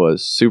instead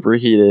was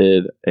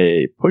superheated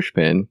a push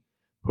pin,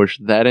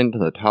 pushed that into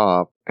the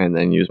top, and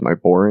then used my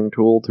boring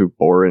tool to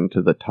bore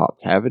into the top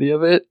cavity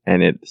of it,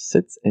 and it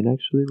sits and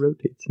actually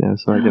rotates now,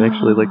 so I can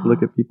actually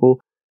look at people.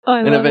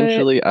 And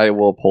eventually I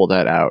will pull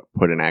that out,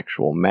 put an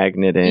actual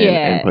magnet in,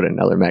 and put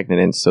another magnet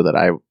in so that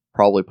I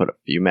probably put a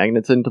few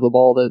magnets into the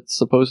ball that's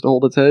supposed to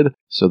hold its head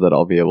so that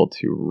I'll be able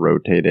to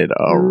rotate it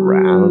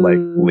around, like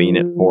lean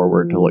it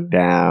forward to look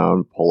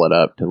down, pull it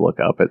up to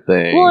look up at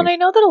things. Well, and I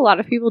know that a lot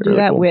of people do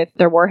that with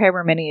their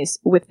Warhammer minis,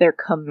 with their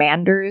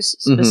commanders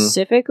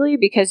specifically,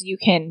 because you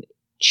can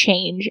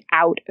change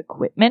out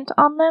equipment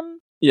on them.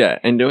 Yeah,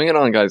 and doing it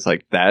on guys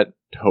like that,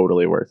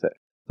 totally worth it.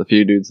 The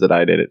few dudes that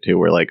I did it to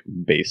were like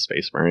base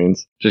Space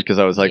Marines, just because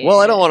I was like, well,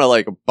 I don't want to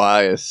like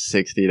buy a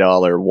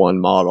 $60 one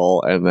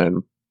model and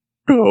then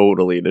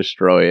totally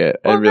destroy it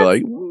and be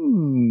like,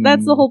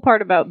 That's the whole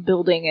part about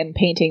building and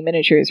painting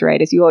miniatures,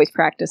 right? Is you always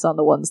practice on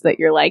the ones that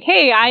you're like,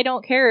 hey, I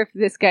don't care if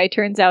this guy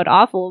turns out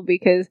awful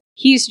because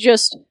he's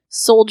just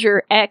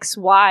soldier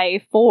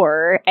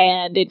XY4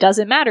 and it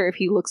doesn't matter if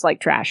he looks like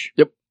trash.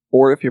 Yep.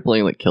 Or if you're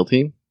playing like Kill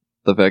Team,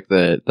 the fact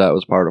that that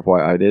was part of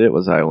why I did it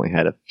was I only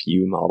had a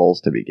few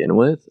models to begin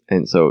with.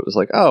 And so it was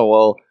like, oh,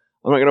 well,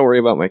 I'm not going to worry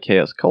about my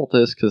Chaos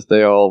Cultists because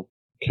they all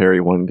carry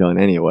one gun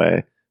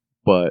anyway.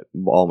 But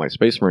all my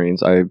Space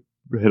Marines, I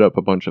hit up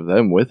a bunch of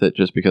them with it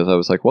just because I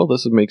was like, well,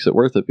 this makes it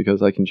worth it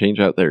because I can change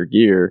out their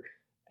gear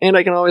And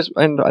I can always,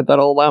 and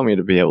that'll allow me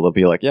to be able to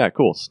be like, yeah,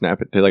 cool,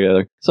 snap it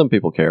together. Some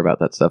people care about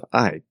that stuff.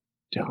 I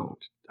don't.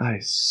 I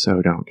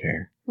so don't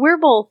care. We're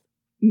both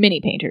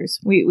mini painters.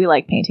 We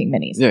like painting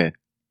minis. Yeah.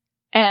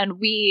 And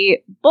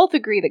we both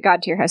agree that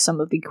God Tier has some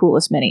of the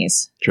coolest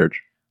minis.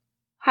 Church.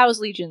 How's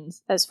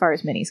Legions as far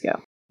as minis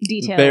go?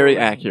 Detail. Very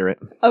accurate.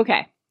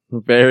 Okay.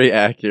 Very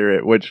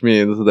accurate, which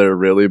means they're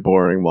really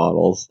boring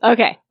models.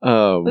 Okay.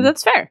 Well,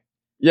 that's fair.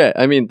 Yeah,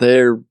 I mean,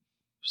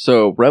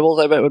 so Rebels,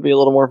 I bet, would be a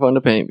little more fun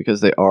to paint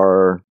because they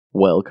are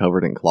well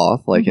covered in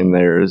cloth, and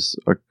there's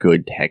a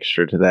good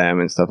texture to them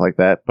and stuff like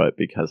that. But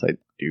because I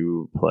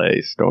do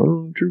play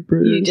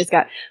Stormtroopers, you just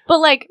got, but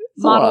like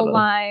It's model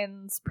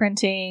lines,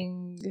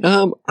 printing.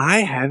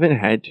 I haven't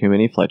had too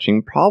many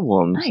fletching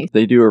problems. Nice.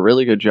 They do a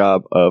really good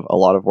job of a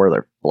lot of where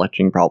their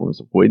fletching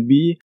problems would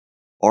be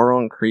are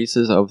on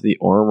creases of the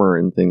armor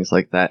and things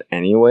like that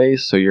anyway,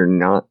 so you're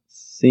not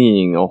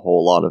seeing a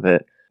whole lot of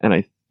it. And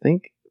I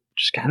think,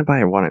 just kind of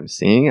by what I'm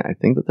seeing, I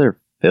think that they're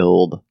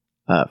filled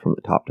from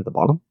the top to the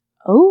bottom.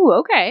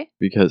 Oh, okay.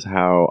 Because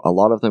how a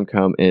lot of them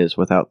come is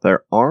without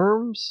their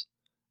arms,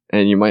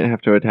 and you might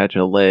have to attach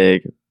a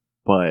leg,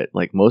 but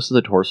like most of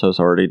the torso's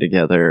already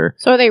together.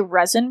 So are they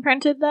resin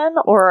printed then,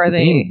 or are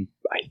they?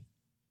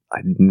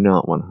 I'm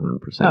not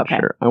 100% Okay.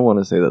 sure. I want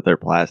to say that they're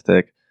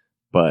plastic,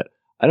 but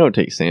I don't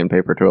take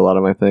sandpaper to a lot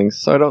of my things,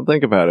 so I don't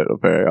think about it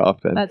very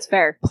often. That's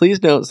fair. Please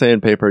don't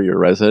sandpaper your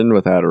resin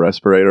without a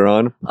respirator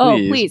on.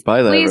 Please,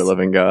 by the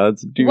ever-living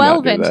gods, do well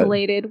not do that.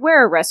 ventilated.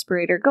 Wear a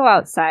respirator. Go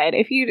outside.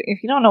 If you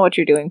don't know what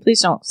you're doing, please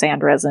don't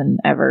sand resin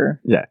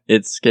ever. Yeah,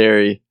 it's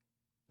scary.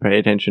 Pay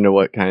attention to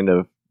what kind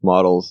of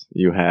models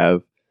you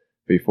have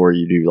before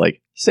you do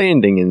like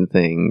sanding and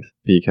things,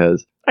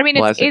 because I mean,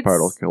 plastic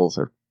particles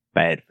are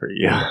bad for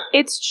you.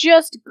 It's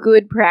just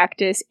good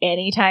practice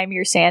anytime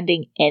you're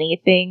sanding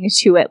anything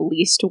to at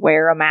least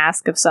wear a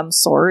mask of some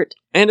sort.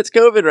 And it's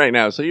COVID right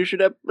now, so you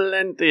should have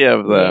plenty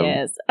of them.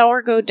 Yes.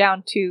 Or go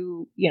down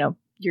to,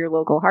 your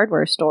local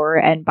hardware store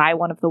and buy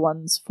one of the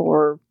ones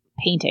for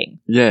painting.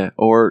 Yeah,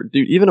 or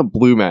dude, even a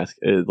blue mask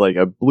is like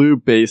a blue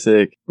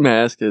basic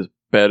mask is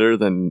better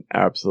than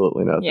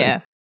absolutely nothing.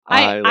 Yeah.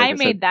 I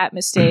made that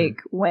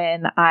mistake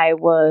when I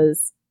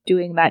was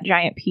doing that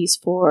giant piece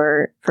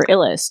for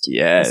Illust.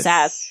 Yes.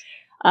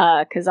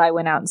 Because I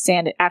went out and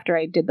sanded, after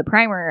I did the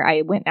primer,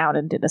 I went out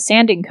and did a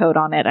sanding coat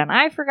on it, and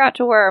I forgot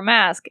to wear a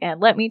mask, and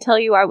let me tell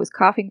you, I was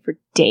coughing for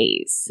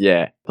days.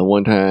 Yeah. The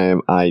one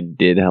time I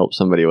did help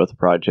somebody with a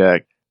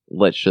project,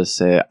 let's just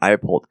say I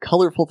pulled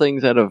colorful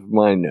things out of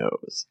my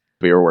nose.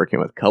 We were working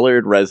with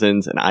colored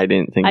resins, and I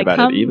didn't think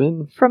about it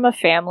even. From a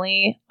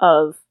family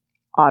of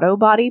auto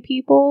body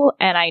people,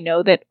 and I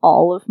know that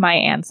all of my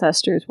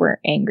ancestors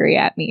were angry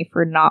at me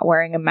for not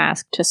wearing a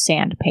mask to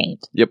sand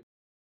paint. Yep.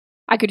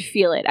 I could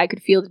feel it. I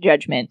could feel the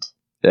judgment.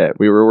 Yeah,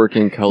 we were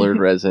working colored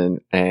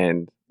resin,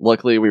 and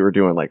luckily we were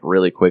doing like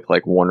really quick,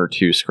 like 1 or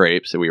 2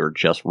 scrapes, and we were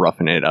just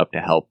roughing it up to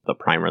help the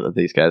primer that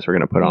these guys were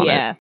going to put on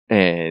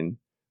it.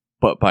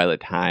 But by the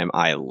time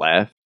I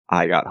left,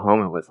 I got home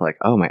and was like,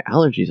 oh, my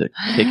allergies are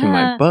kicking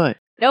my butt.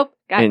 Nope,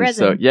 got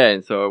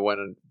resin. So I went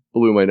and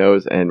blew my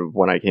nose, and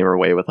when I came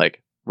away with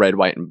like red,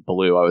 white, and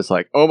blue, I was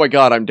like, oh my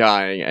god, I'm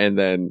dying. And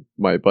then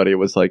my buddy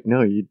was like,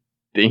 no, you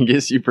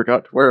dingus, you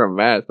forgot to wear a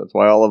mask. That's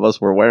why all of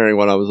us were wearing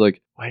one. I was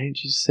like, why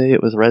didn't you say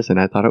it was resin?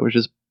 I thought it was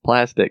just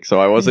plastic,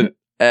 so I wasn't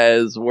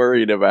as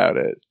worried about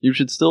it. You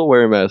should still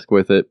wear a mask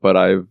with it, but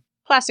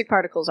plastic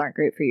particles aren't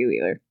great for you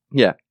either.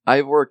 Yeah,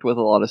 I've worked with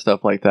a lot of stuff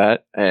like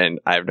that, and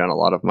I've done a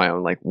lot of my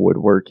own like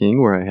woodworking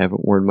where I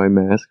haven't worn my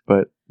mask,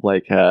 but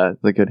like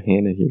the good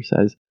Hannah here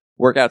says,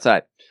 work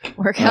outside.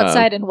 Work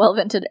outside in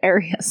well-vented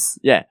areas.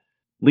 Yeah.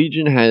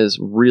 Legion has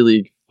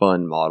really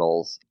fun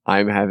models.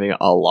 I'm having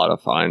a lot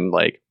of fun,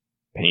 like,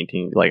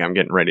 painting. Like, I'm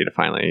getting ready to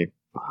finally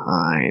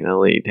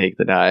take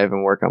the dive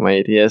and work on my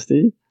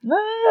ATSD.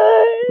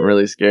 Nice. I'm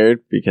really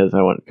scared because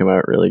I want it to come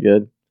out really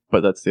good.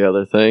 But that's the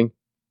other thing.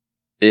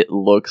 It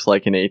looks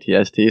like an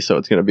ATST, so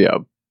it's going to be a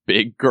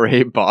big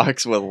gray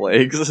box with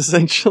legs,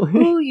 essentially.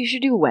 Ooh, you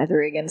should do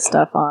weathering and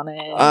stuff on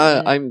it.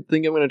 I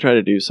think I'm going to try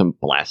to do some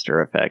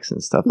blaster effects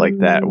and stuff like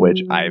that,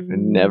 which I've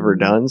never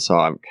done, so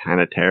I'm kind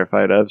of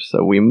terrified of.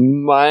 So we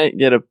might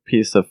get a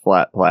piece of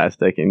flat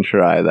plastic and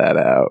try that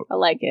out. I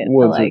like it.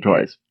 Once or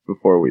twice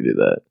before we do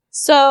that.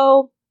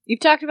 So, you've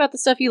talked about the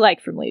stuff you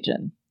like from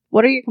Legion.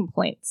 What are your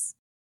complaints?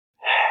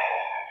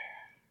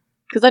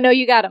 Because I know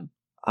you got them.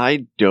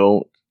 I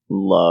don't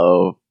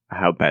love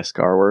how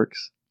Beskar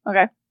works.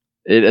 Okay.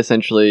 It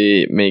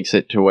essentially makes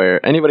it to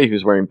where anybody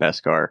who's wearing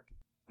Beskar,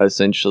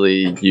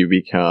 essentially you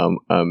become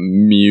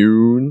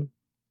immune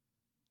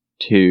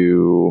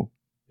to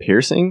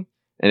piercing.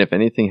 And if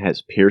anything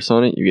has pierce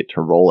on it, you get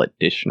to roll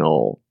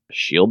additional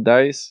shield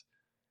dice.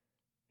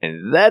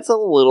 And that's a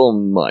little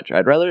much.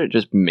 I'd rather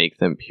just make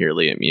them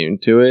purely immune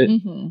to it.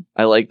 Mm-hmm.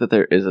 I like that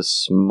there is a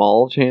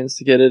small chance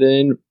to get it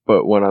in,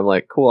 but when I'm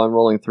like, cool, I'm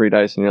rolling 3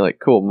 dice, and you're like,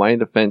 cool, my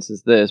defense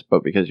is this,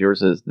 but because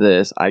yours is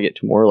this, I get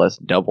to more or less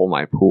double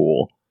my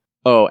pool.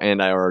 Oh,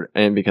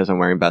 and because I'm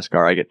wearing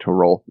Beskar, I get to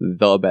roll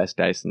the best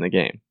dice in the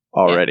game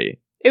already.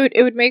 Yeah.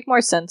 It would make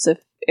more sense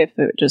if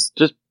it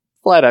just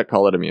flat out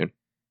call it immune.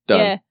 Done.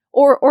 Yeah,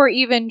 or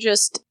even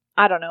just,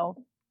 I don't know,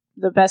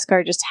 the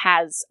Beskar just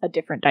has a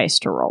different dice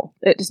to roll.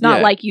 It's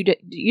not like you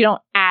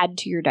don't add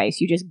to your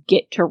dice. You just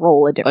get to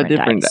roll a different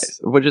dice.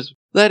 Which is,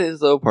 that is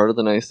though part of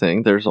the nice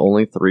thing. There's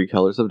only 3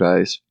 colors of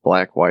dice: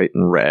 black, white,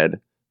 and red.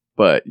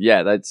 But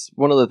yeah, that's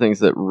one of the things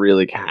that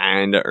really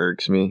kind of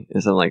irks me.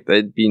 Is I'm like,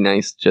 that'd be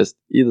nice. Just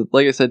either,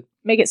 like I said,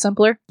 make it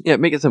simpler. Yeah,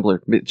 make it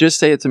simpler. Just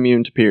say it's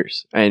immune to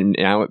Pierce, and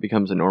now it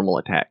becomes a normal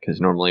attack.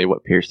 Because normally,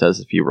 what Pierce does,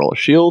 if you roll a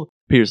shield,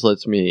 Pierce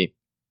lets me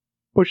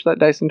push that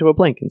dice into a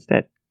blank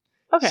instead.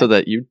 Okay. So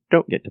that you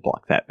don't get to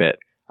block that bit.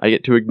 I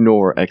get to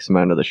ignore X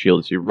amount of the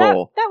shields you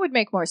roll. That would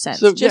make more sense.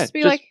 So,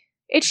 like,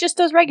 it just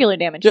does regular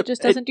damage. Yep, it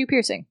just doesn't do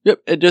piercing. Yep,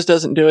 it just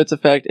doesn't do its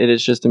effect. It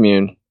is just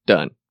immune.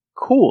 Done.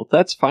 Cool,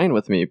 that's fine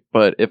with me.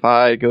 But if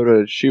I go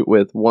to shoot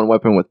with one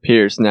weapon with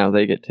Pierce, now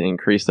they get to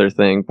increase their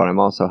thing, but I'm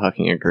also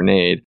hucking a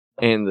grenade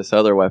and this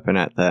other weapon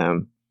at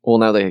them. Well,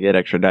 now they get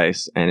extra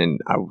dice, and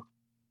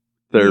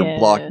they're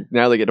blocked.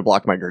 Now they get to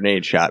block my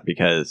grenade shot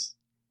because...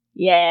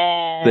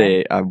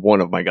 Yeah.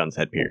 One of my guns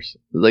had Pierce.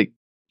 Like,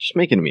 just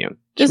make it immune.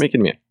 Just make it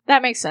immune.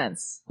 That makes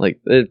sense. Like,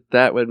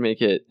 that would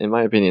make it, in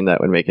my opinion, that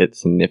would make it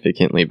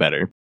significantly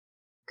better.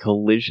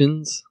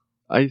 Collisions,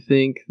 I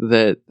think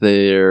that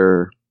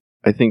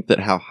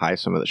how high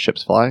some of the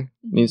ships fly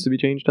needs to be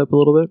changed up a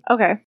little bit.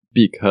 Okay.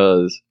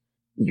 Because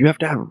you have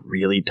to have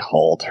really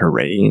tall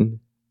terrain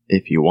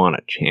if you want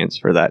a chance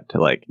for that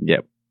to, like,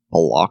 get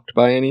blocked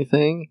by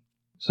anything.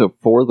 So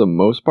for the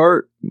most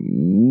part,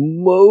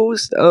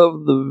 most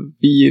of the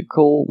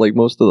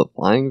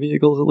flying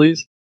vehicles at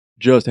least,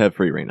 just have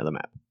free reign of the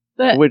map.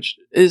 Which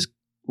is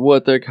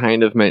what they're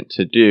kind of meant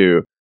to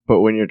do.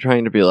 But when you're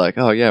trying to be like,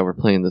 oh yeah, we're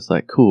playing this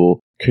like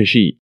cool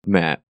Kashyyyk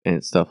map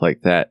and stuff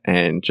like that,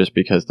 and just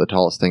because the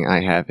tallest thing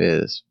I have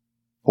is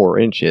 4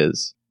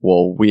 inches,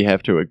 well, we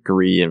have to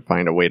agree and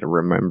find a way to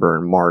remember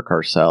and mark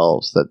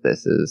ourselves that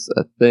this is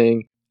a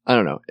thing. I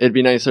don't know. It'd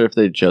be nicer if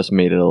they just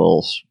made it a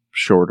little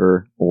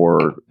shorter,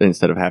 or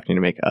instead of having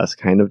to make us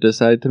kind of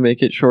decide to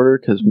make it shorter,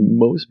 because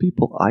most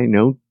people I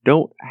know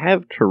don't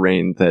have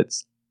terrain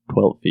that's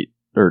 12 feet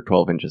or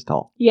 12 inches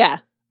tall. Yeah.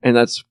 And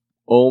that's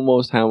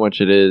almost how much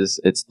it is.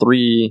 It's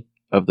 3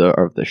 of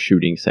the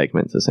shooting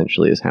segments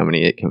essentially is how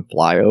many it can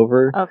fly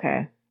over.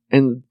 Okay.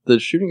 And the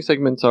shooting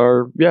segments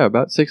are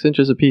about 6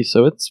 inches a piece,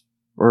 so it's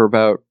probably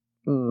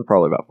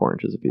about 4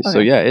 inches a piece. Okay. So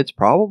yeah, it's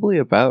probably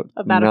about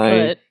a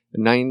foot.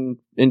 9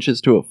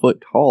 inches to a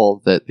foot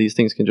tall that these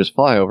things can just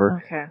fly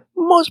over. Okay.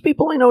 Most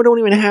people I know don't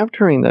even have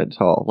terrain that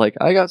tall. Like,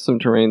 I got some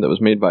terrain that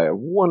was made by a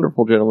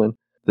wonderful gentleman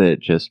that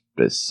just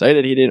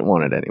decided he didn't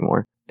want it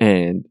anymore.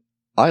 And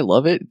I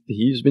love it.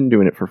 He's been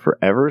doing it for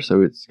forever,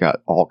 so it's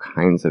got all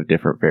kinds of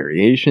different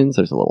variations.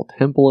 There's a little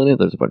temple in it.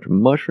 There's a bunch of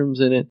mushrooms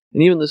in it.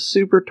 And even the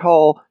super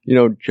tall,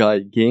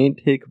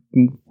 gigantic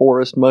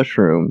forest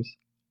mushrooms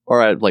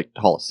are at,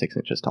 tallest 6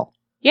 inches tall.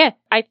 Yeah,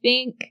 I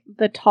think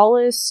the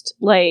tallest,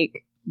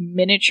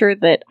 miniature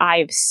that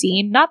I've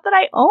seen, not that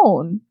I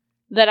own,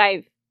 that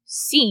I've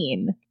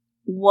seen,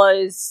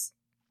 was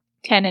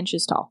 10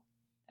 inches tall.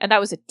 And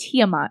that was a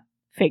Tiamat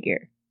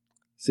figure.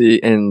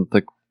 See, and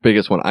the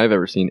biggest one I've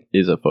ever seen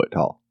is a foot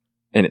tall.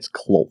 And it's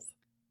Cloth.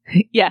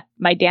 Yeah,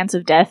 my Dance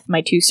of Death,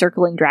 my 2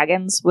 circling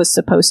dragons, was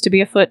supposed to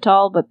be a foot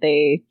tall, but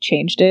they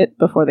changed it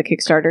before the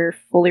Kickstarter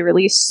fully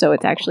released, so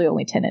it's actually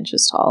only 10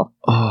 inches tall.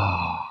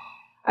 Oh.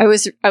 I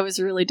was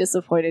really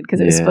disappointed because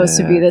it was supposed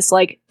to be this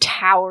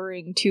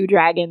towering 2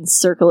 dragons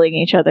circling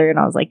each other, and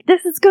I was like,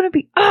 this is gonna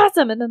be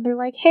awesome. And then they're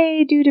like,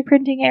 hey, due to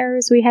printing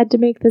errors, we had to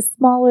make this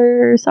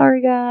smaller.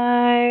 Sorry,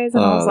 guys.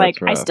 And I was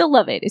like, I still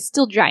love it. It's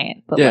still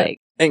giant, but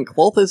and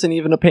Cloth isn't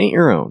even a paint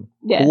your own.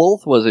 Yeah.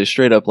 Cloth was a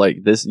straight up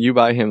this. You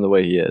buy him the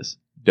way he is.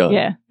 Done.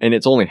 Yeah. And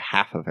it's only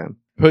half of him.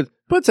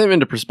 Puts him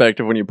into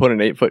perspective when you put an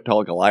 8-foot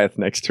tall Goliath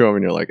next to him,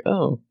 and you're like,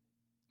 oh,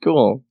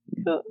 cool.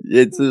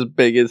 It's as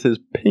big as his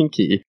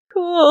pinky.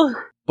 Cool.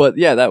 But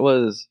yeah,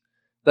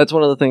 that's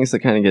one of the things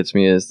that kind of gets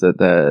me is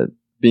that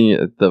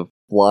being the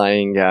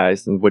flying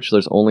guys, which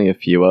there's only a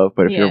few of,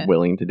 but if you're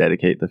willing to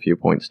dedicate the few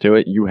points to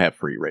it, you have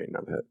free reign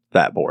of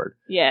that board.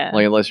 Yeah.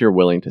 Unless you're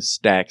willing to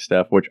stack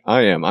stuff, which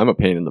I am. I'm a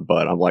pain in the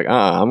butt. I'm like,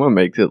 I'm going to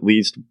make at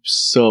least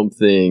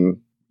something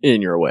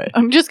in your way.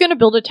 I'm just going to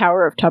build a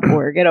tower of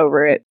Tupperware. Get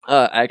over it.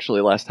 Actually,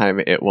 last time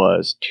it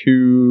was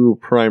 2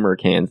 primer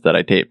cans that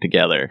I taped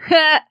together.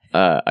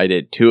 I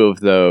did 2 of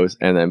those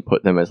and then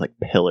put them as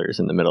pillars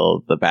in the middle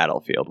of the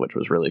battlefield, which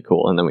was really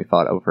cool. And then we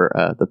fought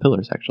over the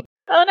pillars, actually.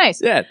 Oh,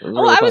 nice. Yeah.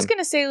 I was going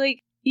to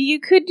say, you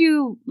could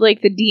do,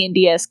 the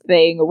D&D-esque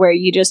thing where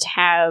you just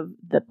have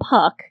the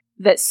puck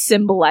that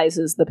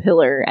symbolizes the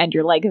pillar, and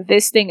you're like,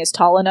 this thing is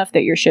tall enough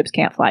that your ships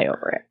can't fly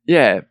over it.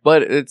 Yeah,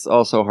 but it's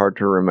also hard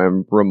to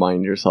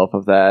remind yourself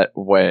of that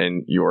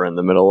when you're in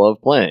the middle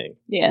of playing.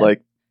 Yeah.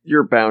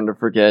 You're bound to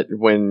forget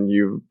when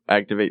you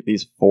activate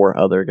these 4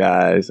 other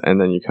guys,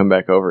 and then you come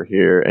back over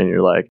here, and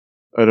you're like,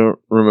 I don't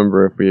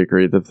remember if we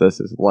agreed that this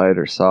is light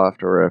or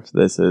soft, or if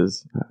this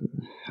is...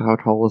 How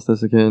tall is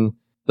this again?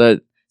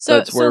 So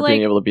that's where so,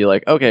 being like, able to be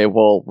like, okay,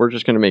 well, we're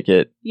just going to make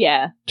it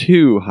yeah,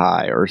 too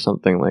high or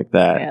something like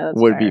that Yeah, that's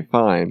would fair. be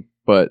fine.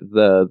 But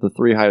the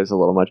 3 high is a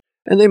little much.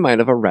 And they might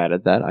have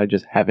errated that. I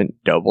just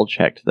haven't double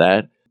checked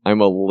that. I'm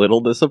a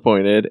little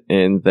disappointed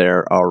in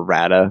their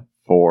errata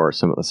for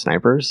some of the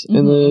snipers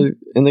in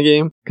the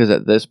game. Because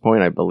at this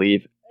point, I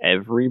believe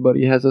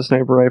everybody has a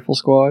sniper rifle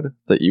squad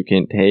that you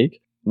can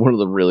take. One of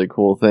the really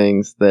cool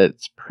things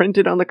that's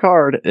printed on the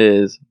card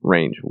is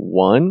range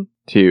 1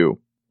 to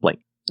blank.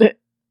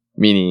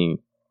 Meaning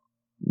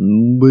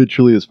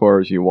literally as far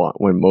as you want,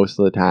 when most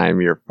of the time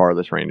your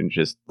farthest range is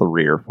just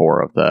 3 or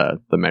 4 of the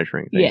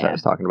measuring things I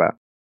was talking about.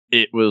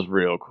 It was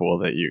real cool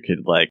that you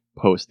could like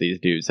post these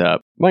dudes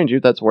up. Mind you,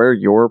 that's where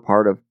your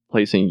part of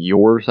placing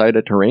your side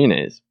of terrain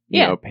is.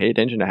 You know, pay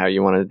attention to how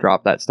you want to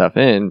drop that stuff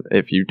in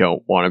if you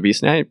don't want to be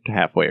sniped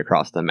halfway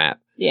across the map.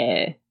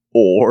 Yeah.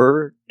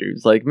 Or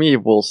dudes like me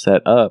will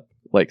set up,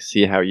 like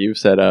see how you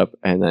set up,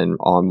 and then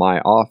on my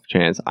off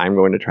chance, I'm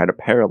going to try to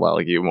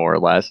parallel you more or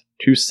less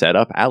to set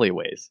up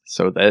alleyways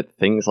so that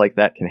things like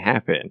that can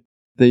happen.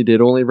 They did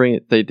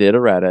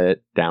errata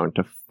it down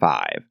to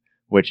 5,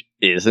 which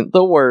isn't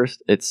the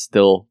worst. It's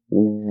still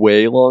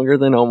way longer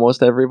than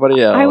almost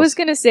everybody else. I was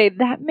gonna say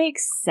that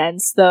makes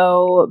sense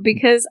though,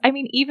 because I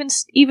mean,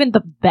 even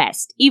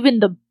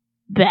the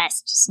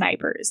best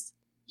snipers,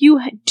 you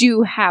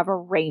do have a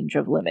range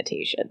of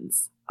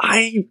limitations.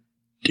 I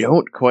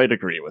don't quite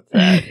agree with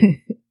that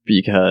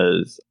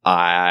because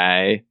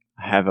I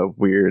have a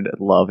weird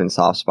love and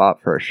soft spot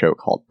for a show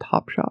called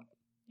Top Shot.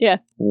 Yeah.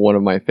 One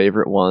of my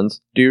favorite ones.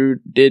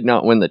 Dude did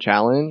not win the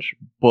challenge,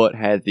 but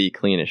had the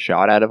cleanest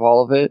shot out of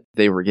all of it.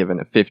 They were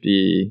given a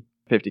 50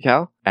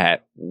 cal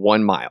at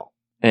 1 mile.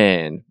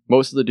 And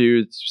most of the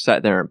dudes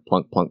sat there and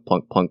plunk, plunk,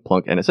 plunk, plunk,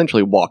 plunk, and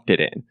essentially walked it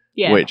in.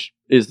 Yeah. Which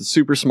is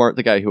super smart.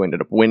 The guy who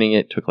ended up winning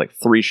it took like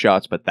 3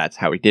 shots, but that's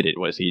how he did it,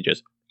 was he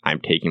just,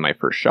 I'm taking my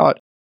first shot.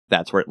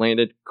 That's where it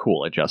landed.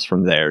 Cool, adjust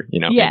from there,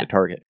 hit the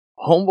target.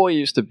 Homeboy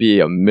used to be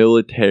a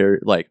military,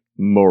 like,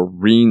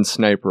 Marine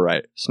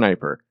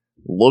sniper.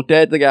 Looked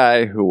at the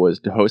guy who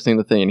was hosting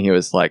the thing, and he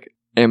was like,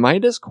 am I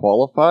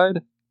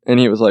disqualified? And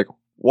he was like,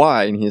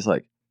 why? And he's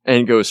like,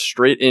 and goes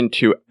straight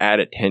into add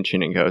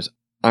attention and goes,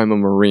 I'm a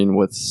Marine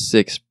with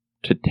 6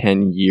 to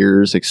 10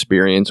 years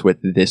experience with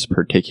this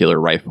particular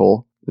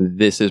rifle.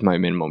 This is my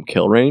minimum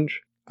kill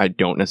range. I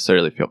don't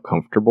necessarily feel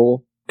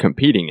comfortable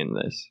competing in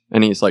this.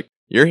 And he's like,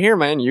 you're here,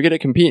 man. You get to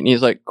compete. And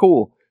he's like,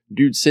 cool.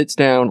 Dude sits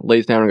down,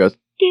 lays down, and goes,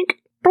 dink,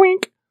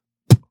 twink.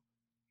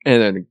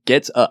 And then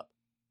gets up.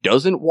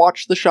 Doesn't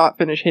watch the shot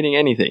finish hitting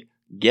anything.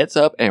 Gets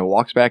up and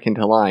walks back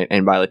into line.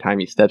 And by the time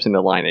he steps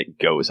into line, it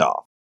goes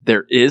off.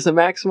 There is a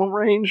maximum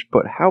range,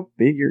 but how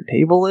big your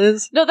table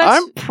is? No,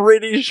 I'm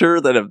pretty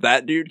sure that if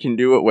that dude can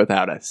do it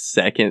without a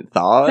second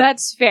thought.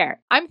 That's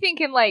fair. I'm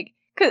thinking like,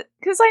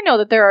 because I know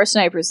that there are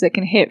snipers that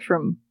can hit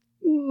from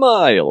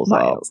miles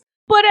off.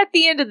 But at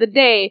the end of the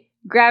day,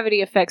 gravity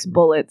affects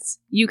bullets.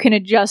 You can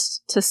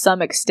adjust to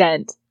some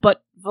extent,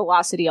 but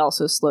velocity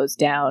also slows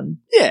down.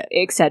 Yeah.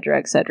 Etc.,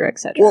 etc.,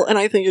 etc. Well, and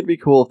I think it'd be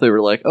cool if they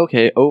were like,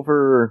 okay,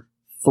 over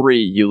 3,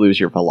 you lose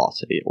your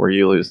velocity, or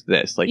you lose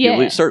this. Like,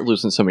 you start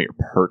losing some of your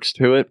perks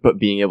to it, but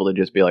being able to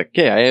just be like,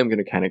 okay, I am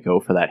going to kind of go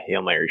for that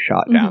Hail Mary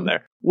shot down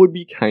there would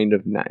be kind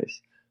of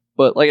nice.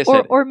 But like I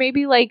said... Or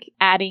maybe, like,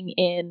 adding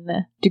in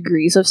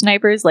degrees of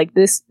snipers, like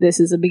this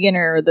is a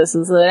beginner, or this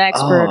is an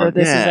expert, or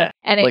this is a...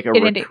 And like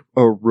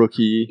a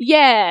rookie.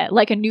 Yeah,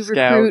 like a new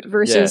scout, recruit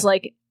versus,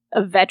 like,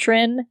 a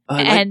veteran,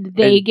 and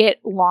they get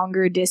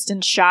longer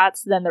distance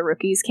shots than the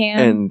rookies can.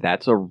 And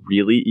that's a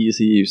really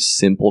easy,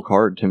 simple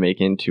card to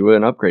make into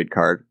an upgrade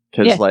card.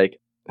 Because, like,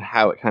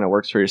 how it kind of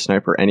works for your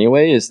sniper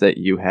anyway is that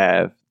you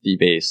have the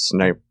base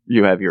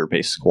you have your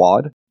base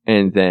squad,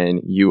 and then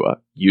you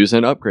use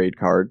an upgrade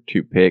card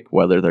to pick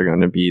whether they're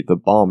going to be the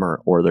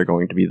bomber or they're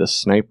going to be the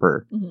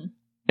sniper. Mm-hmm.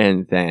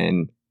 And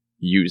then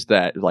use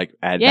that, like,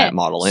 add that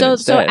model in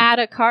instead. So add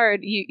a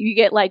card, you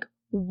get, like,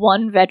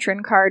 1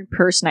 veteran card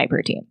per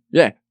sniper team.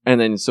 Yeah, and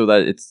then so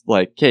that it's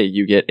like, okay,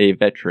 you get a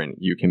veteran.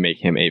 You can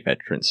make him a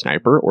veteran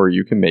sniper, or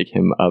you can make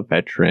him a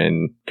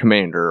veteran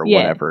commander or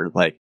whatever.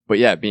 Like, but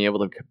yeah, being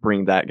able to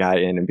bring that guy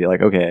in and be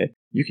like, okay,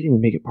 you can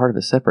even make it part of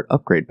a separate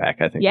upgrade pack,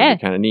 I think would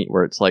be kind of neat,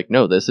 where it's like,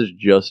 no, this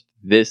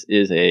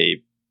is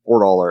a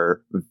 $4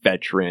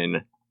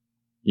 veteran,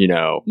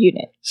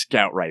 unit.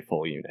 Scout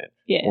rifle unit.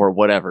 Yeah. Or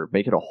whatever.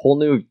 Make it a whole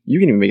new, you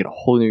can even make it a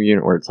whole new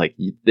unit where it's like,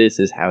 this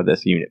is how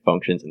this unit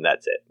functions and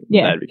that's it.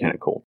 Yeah. That'd be kind of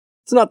cool.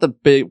 It's not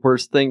the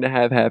worst thing to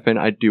have happen.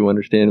 I do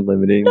understand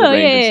limiting the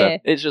range and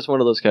stuff. It's just one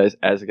of those guys,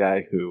 as a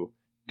guy who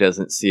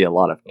doesn't see a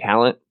lot of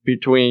talent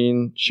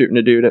between shooting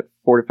a dude at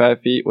 45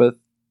 feet with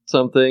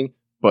something,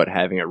 but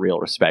having a real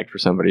respect for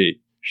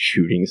somebody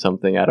shooting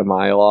something at a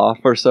mile off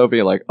or so,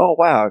 being like, oh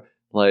wow,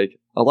 like,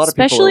 a lot of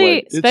people are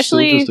like, it's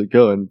still just a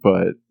gun,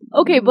 but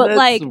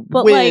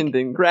wind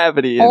and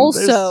gravity, and also,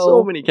 there's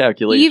so many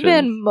calculations.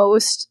 Even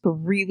most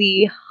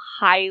really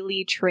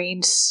highly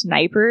trained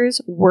snipers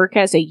work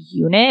as a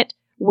unit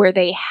where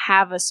they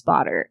have a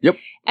spotter. Yep.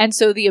 And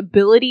so the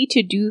ability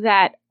to do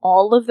that,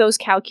 all of those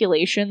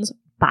calculations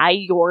by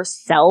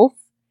yourself,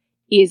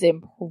 is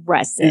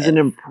impressive. He's an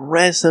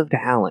impressive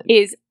talent.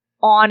 Is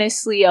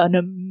honestly an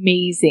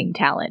amazing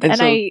talent. And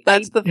so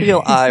that's the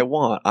feel I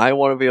want. I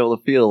want to be able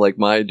to feel like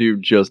my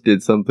dude just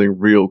did something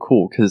real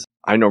cool, because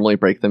I normally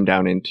break them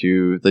down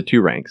into the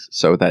 2 ranks,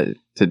 so that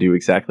to do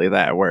exactly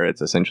that, where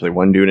it's essentially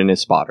one dude and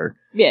his spotter.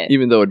 Yeah.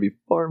 Even though it'd be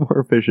far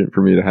more efficient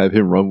for me to have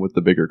him run with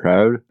the bigger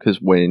crowd,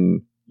 because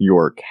when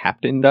your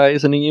captain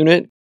dies in a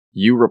unit,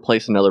 you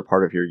replace another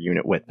part of your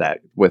unit with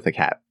that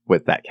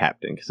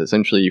captain, because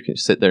essentially you can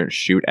sit there and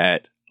shoot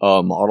at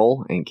a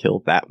model and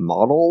kill that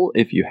model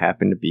if you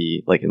happen to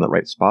be like in the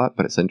right spot,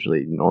 but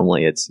essentially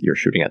normally you're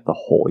shooting at the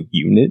whole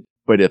unit.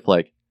 But if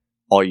like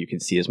all you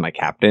can see is my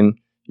captain,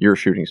 you're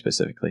shooting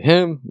specifically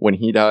him. When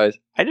he dies,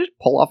 I just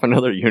pull off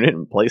another unit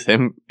and place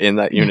him in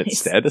that unit's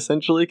stead,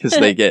 essentially, because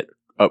they get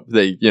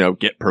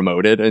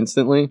promoted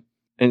instantly.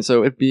 And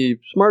so it'd be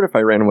smart if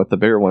I ran him with the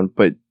bigger one,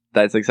 but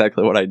that's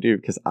exactly what I do,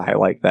 because I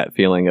like that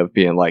feeling of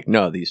being like,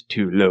 no, these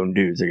 2 lone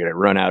dudes are going to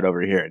run out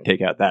over here and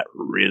take out that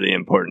really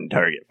important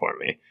target for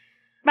me.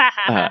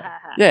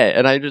 Yeah,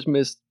 and I just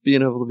miss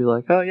being able to be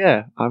like, oh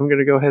yeah, I'm going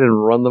to go ahead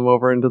and run them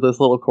over into this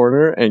little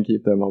corner and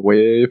keep them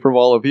away from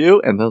all of you,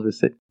 and they'll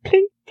just say,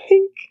 pink,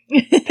 pink,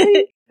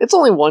 pink. It's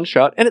only 1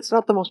 shot, and it's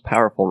not the most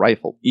powerful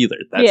rifle either.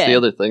 That's the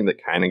other thing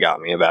that kind of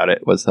got me about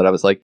it, was that I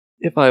was like,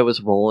 if I was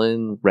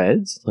rolling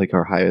reds, like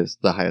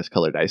the highest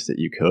color dice that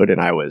you could,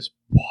 and I was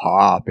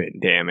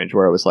popping damage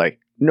where I was like,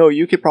 no,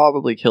 you could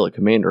probably kill a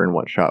commander in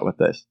 1 shot with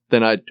this,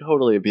 then I'd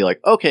totally be like,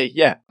 okay,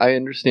 yeah, I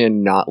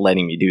understand not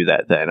letting me do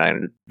that then. I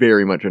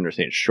very much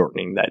understand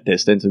shortening that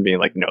distance and being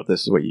like, no,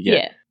 this is what you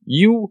get. Yeah.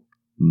 You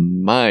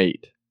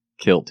might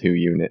kill 2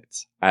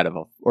 units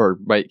or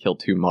might kill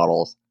 2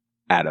 models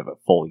out of a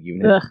full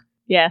unit. Ugh,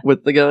 yeah.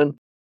 With the gun.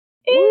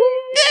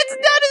 That's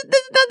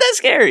not that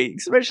scary,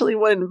 especially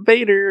when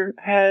Vader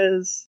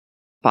has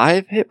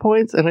 5 hit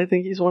points, and I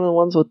think he's one of the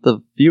ones with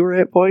the fewer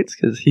hit points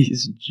because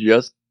he's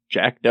just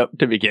jacked up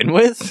to begin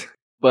with.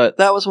 But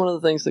that was one of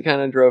the things that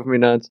kind of drove me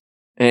nuts.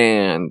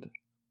 And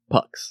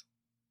pucks.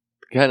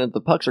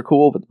 The pucks are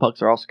cool, but the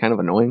pucks are also kind of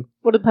annoying.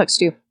 What do the pucks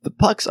do? The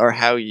pucks are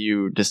how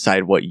you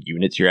decide what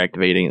units you're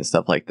activating and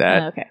stuff like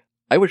that. Okay.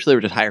 I wish they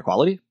were just higher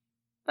quality.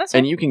 That's right.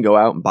 And you can go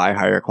out and buy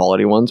higher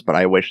quality ones, but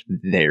I wish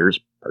theirs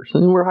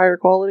personally were higher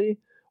quality,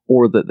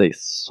 or that they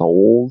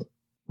sold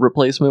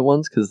replacement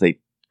ones, because they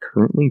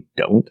currently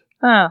don't.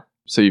 Oh.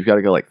 So you've got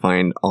to go like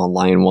find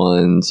online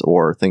ones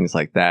or things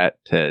like that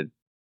to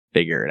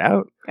figure it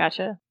out.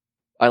 Gotcha.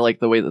 I like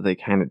the way that they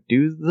kind of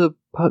do the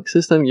puck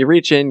system. You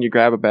reach in, you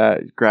grab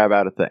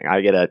out a thing. I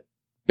get a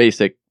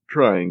basic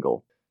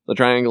triangle. The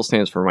triangle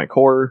stands for my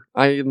core.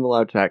 I am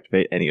allowed to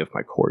activate any of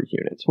my core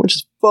units, which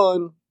is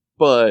fun,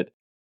 but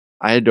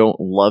I don't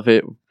love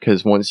it,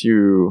 because once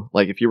you,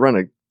 like, if you run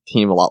a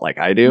team a lot like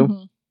I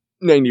do,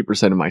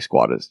 90% of my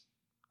squad is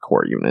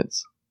core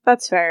units.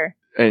 That's fair.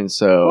 And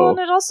so... Well, and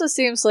it also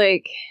seems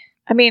like,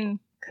 I mean,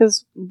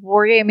 because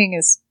wargaming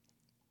is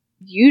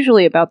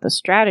usually about the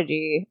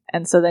strategy,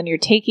 and so then you're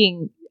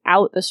taking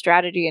out the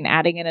strategy and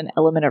adding in an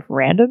element of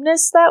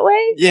randomness that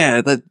way?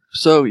 Yeah,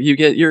 so you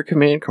get your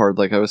command card,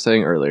 like I was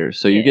saying earlier,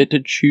 so you get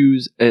to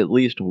choose at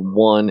least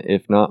one,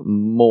 if not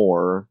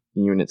more,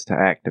 units to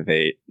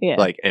activate,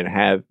 and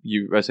have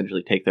you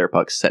essentially take their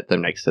pucks, set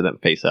them next to them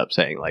face up,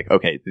 saying like,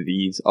 okay,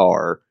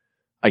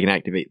 I can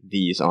activate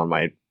these on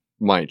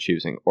my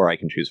choosing, or I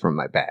can choose from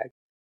my bag.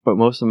 But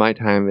most of my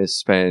time is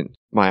spent,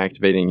 my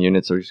activating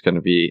units are just going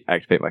to be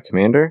activate my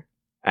commander,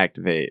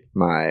 activate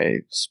my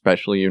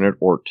special unit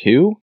or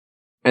 2,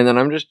 and then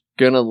I'm just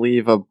going to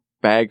leave a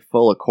bag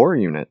full of core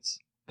units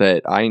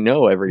that I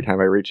know every time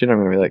I reach in, I'm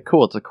going to be like,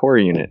 cool, it's a core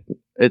unit.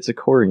 It's a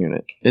core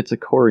unit. It's a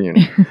core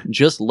unit.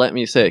 Just let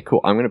me say,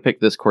 cool, I'm going to pick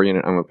this core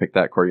unit. I'm going to pick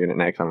that core unit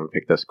next. I'm going to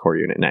pick this core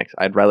unit next.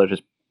 I'd rather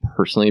just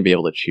personally be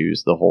able to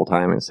choose the whole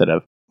time instead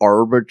of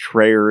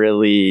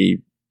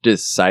arbitrarily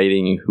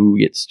deciding who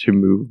gets to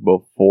move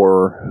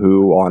before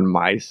who on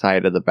my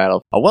side of the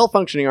battle. A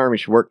well-functioning army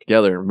should work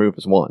together and move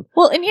as one.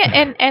 Well,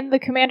 and the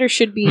commander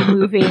should be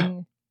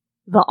moving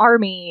the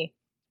army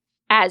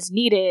as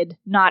needed,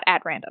 not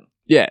at random.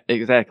 Yeah,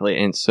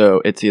 exactly. And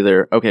so it's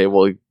either, okay,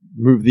 well,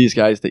 move these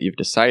guys that you've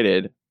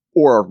decided,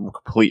 or a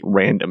complete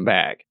random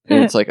bag.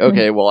 And it's like,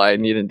 okay, well, I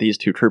needed these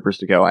 2 troopers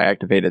to go. I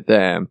activated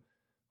them.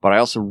 But I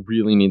also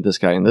really need this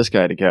guy and this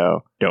guy to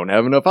go. Don't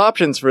have enough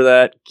options for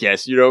that.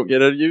 Guess you don't get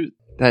to use.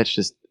 That's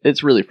just,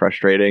 it's really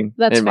frustrating,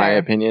 in my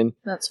opinion.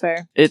 That's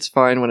fair. It's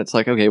fine when it's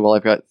like, okay, well,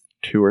 I've got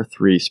 2 or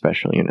 3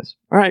 special units.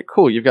 All right,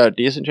 cool. You've got a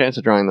decent chance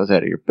of drawing those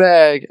out of your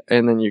bag,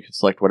 and then you can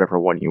select whatever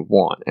one you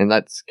want. And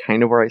that's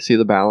kind of where I see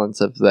the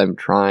balance of them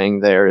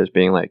trying there, is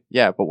being like,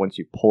 yeah, but once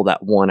you pull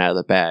that one out of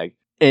the bag,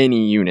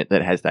 any unit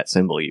that has that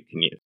symbol you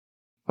can use.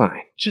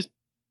 Fine. Just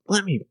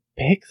let me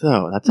pick,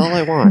 though. That's all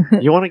I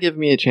want. You want to give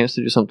me a chance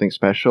to do something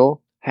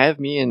special?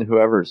 Have me and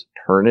whoever's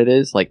turn it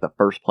is, like the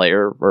first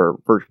player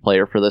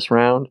for this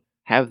round,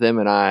 have them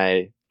and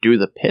I do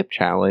the pip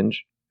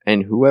challenge,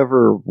 and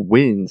whoever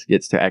wins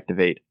gets to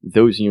activate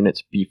those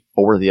units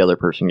before the other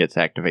person gets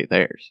to activate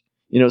theirs.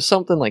 You know,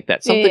 something like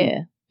that.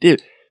 Something,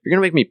 dude, you're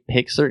going to make me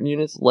pick certain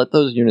units, let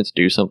those units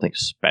do something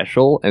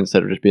special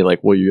instead of just being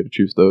like, well, you got to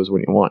choose those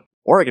when you want.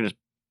 Or I can just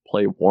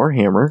play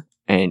Warhammer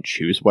and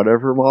choose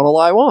whatever model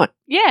I want.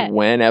 Yeah.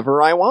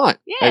 Whenever I want.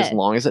 Yeah. As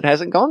long as it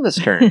hasn't gone this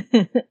turn.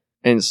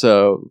 And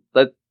so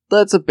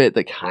that's a bit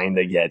that kind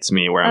of gets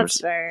me where I'm That's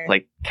just fair.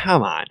 like,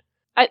 come on.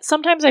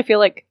 Sometimes I feel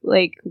like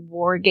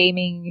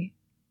wargaming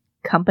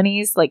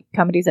companies, like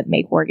companies that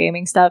make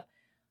wargaming stuff,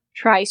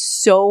 try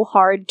so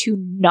hard to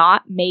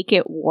not make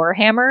it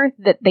Warhammer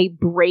that they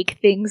break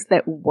things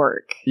that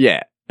work.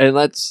 Yeah. And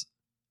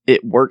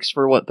it works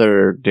for what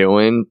they're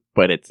doing,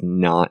 but it's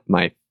not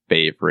my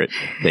favorite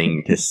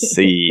thing to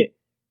see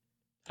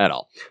at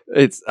all.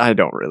 I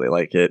don't really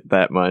like it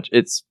that much.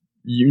 It's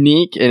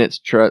unique and it's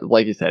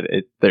like you said,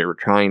 they were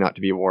trying not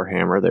to be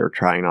Warhammer. They were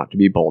trying not to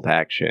be bolt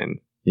action.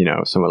 You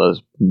know, some of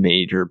those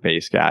major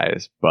base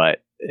guys,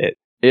 but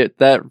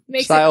that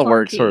Makes style it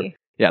works for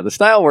the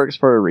style works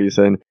for a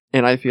reason.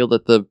 And I feel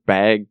that the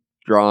bag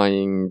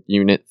drawing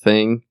unit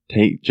thing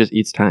just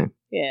eats time.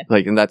 Yeah.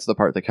 Like, and that's the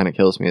part that kind of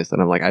kills me is that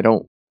I'm like, I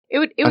don't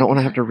want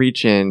to have to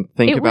reach in,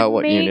 think about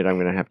what unit I'm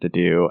going to have to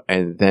do,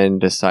 and then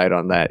decide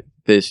on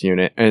this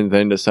unit, and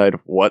then decide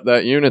what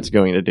that unit's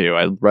going to do.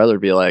 I'd rather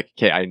be like,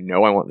 okay, I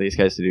know I want these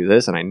guys to do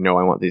this, and I know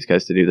I want these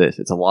guys to do this.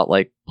 It's a lot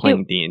like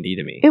playing D&D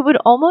to me. It would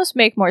almost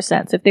make more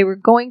sense if they were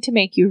going to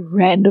make you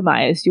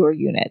randomize your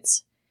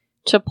units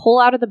to pull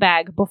out of the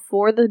bag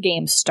before the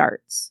game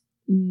starts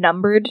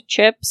numbered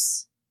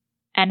chips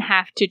and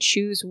have to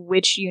choose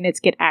which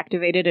units get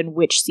activated in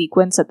which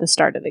sequence at the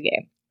start of the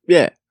game.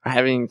 Yeah,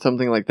 having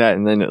something like that,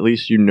 and then at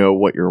least you know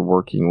what you're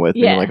working with.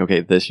 Yeah. And you're like, okay,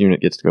 this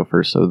unit gets to go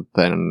first, so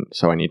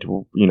I need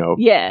to,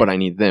 but I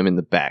need them in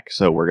the back,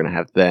 so we're going to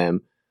have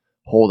them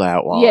hold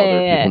out while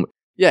other people...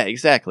 Yeah,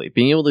 exactly.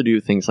 Being able to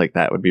do things like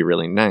that would be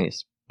really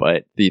nice,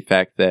 but the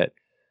fact that...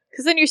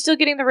 Because then you're still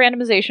getting the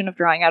randomization of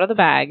drawing out of the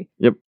bag.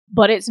 Yep.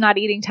 But it's not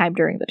eating time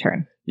during the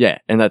turn. Yeah,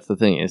 and that's the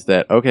thing, is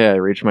that, okay, I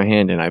reach my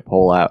hand and I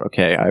pull out,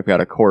 okay, I've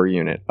got a core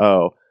unit.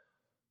 Oh,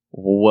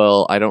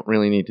 well, I don't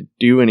really need to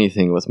do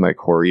anything with my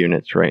core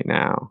units right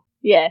now.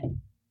 Yeah.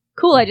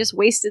 Cool, I just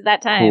wasted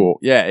that time. Cool.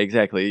 Yeah,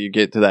 exactly. You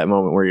get to that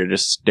moment where you're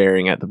just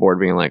staring at the board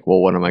being like,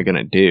 well, what am I going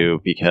to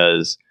do?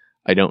 Because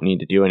I don't need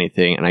to do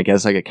anything. And I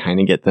guess I could kind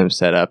of get them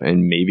set up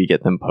and maybe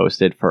get them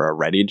posted for a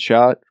readied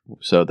shot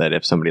so that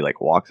if somebody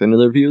walks into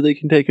their view, they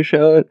can take a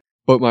shot.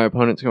 But my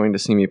opponent's going to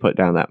see me put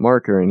down that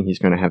marker, and he's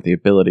going to have the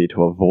ability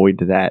to avoid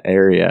that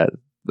area,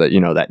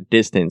 that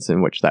distance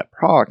in which that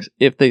procs,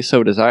 if they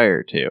so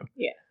desire to.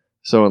 Yeah.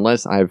 So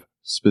unless I've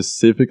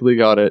specifically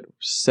got it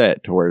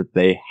set to where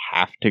they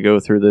have to go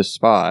through this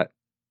spot,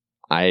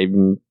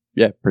 I'm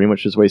pretty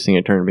much just wasting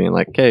a turn being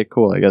like, okay,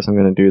 cool, I guess I'm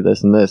going to do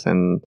this and this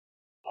and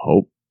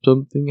hope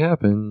something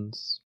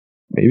happens.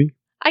 Maybe.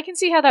 I can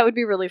see how that would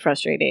be really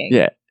frustrating.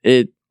 Yeah,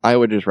 I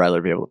would just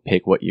rather be able to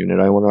pick what unit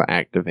I want to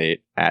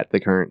activate at the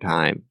current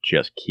time,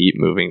 just keep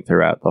moving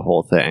throughout the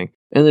whole thing.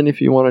 And then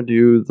if you want to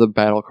do the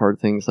battle card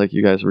things like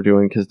you guys were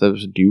doing, because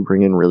those do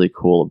bring in really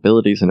cool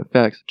abilities and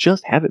effects,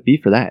 just have it be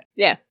for that.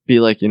 Yeah. Be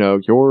like,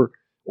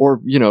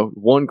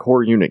 one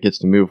core unit gets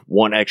to move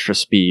one extra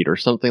speed or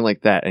something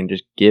like that, and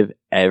just give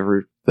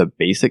the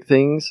basic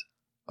things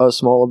a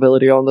small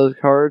ability on those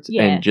cards,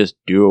 and just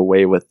do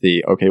away with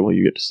the, okay, well,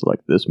 you get to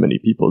select this many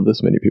people.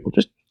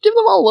 Just give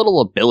them all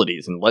little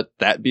abilities and let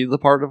that be the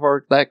part of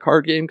that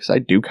card game, because I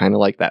do kind of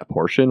like that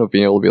portion of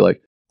being able to be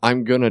like,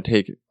 I'm going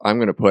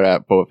to put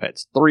out Boba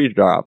Fett's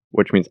 3-drop,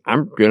 which means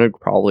I'm going to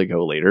probably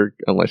go later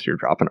unless you're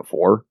dropping a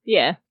 4.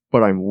 Yeah.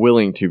 But I'm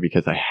willing to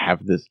because I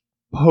have this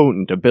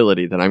potent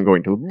ability that I'm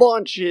going to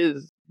launch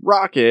his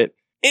rocket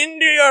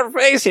into your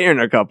face here in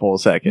a couple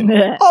of seconds.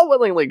 I'll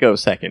willingly go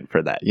second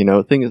for that,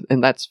 things,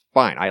 and that's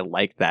fine. I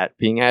like that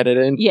being added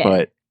in,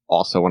 but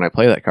also when I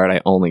play that card,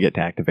 I only get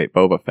to activate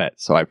Boba Fett,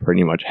 so I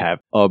pretty much have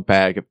a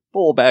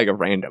full bag of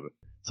random.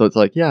 So it's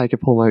like, I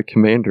could pull my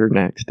commander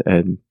next,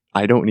 and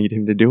I don't need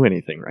him to do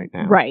anything right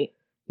now. Right.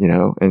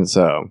 And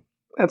so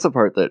that's a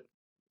part that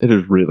it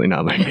is really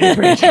not my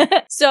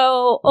favorite.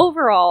 So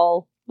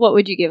overall, what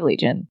would you give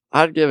Legion?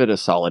 I'd give it a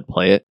solid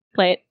play it.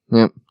 Play it?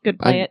 Yep. Good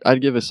play it?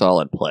 I'd give a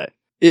solid play.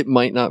 It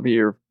might not be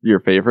your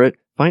favorite.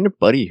 Find a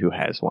buddy who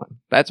has one.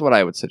 That's what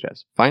I would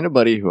suggest. Find a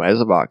buddy who has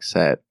a box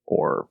set,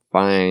 or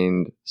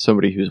find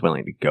somebody who's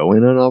willing to go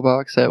in on a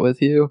box set with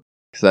you.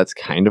 Because that's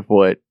kind of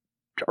what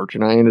George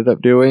and I ended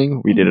up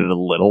doing. We did it a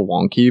little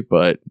wonky,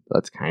 but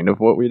that's kind of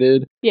what we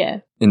did. Yeah.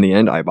 In the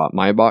end, I bought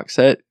my box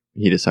set.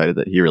 He decided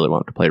that he really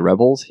wanted to play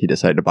Rebels. He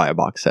decided to buy a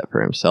box set for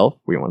himself.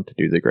 We wanted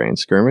to do the Grand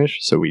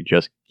Skirmish, so we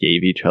just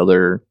gave each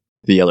other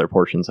the other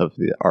portions of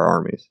our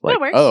armies. Like,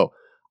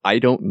 I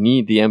don't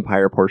need the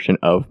Empire portion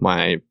of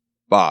my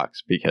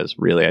box, because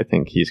really I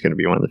think he's going to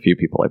be one of the few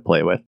people I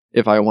play with.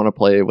 If I want to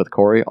play with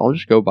Corey, I'll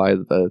just go buy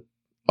the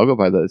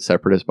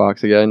Separatist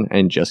box again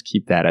and just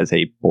keep that as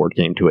a board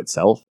game to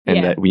itself,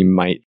 and that we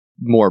might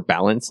more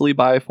balancedly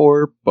buy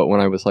for. But when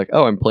I was like,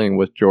 I'm playing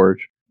with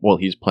George, well,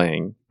 he's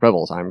playing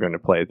Rebels, I'm going to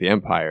play the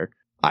Empire,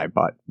 I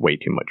bought way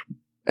too much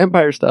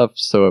Empire stuff,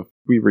 so if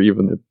we were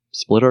even to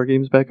split our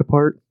games back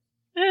apart,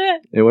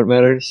 it wouldn't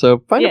matter. So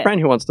find Yeah. a friend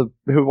who wants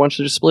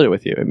to just split it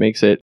with you. It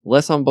makes it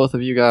less on both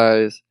of you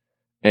guys,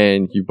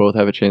 and you both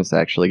have a chance to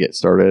actually get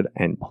started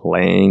and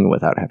playing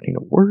without having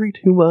to worry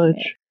too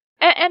much.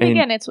 And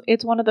again,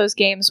 it's one of those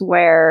games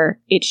where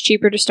it's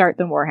cheaper to start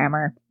than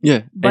Warhammer,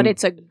 Yeah, but and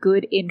it's a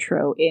good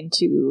intro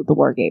into the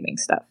wargaming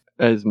stuff.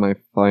 as my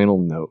final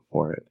note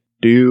for it,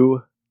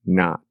 do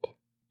not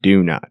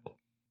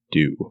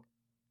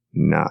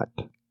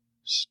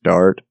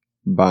start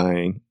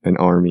buying an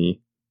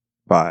army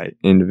by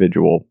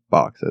individual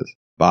boxes.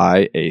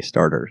 Buy a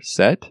starter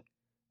set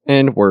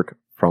and work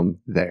from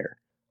there.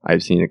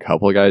 I've seen a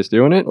couple of guys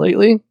doing it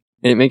lately.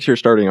 It makes your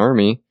starting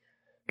army,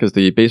 because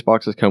the base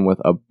boxes come with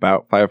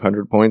about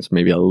 500 points,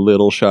 maybe a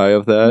little shy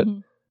of that.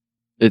 Mhm.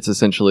 It's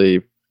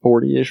essentially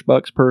 40-ish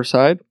bucks per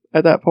side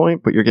at that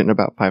point, but you're getting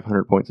about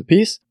 500 points a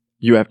piece.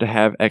 You have to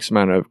have X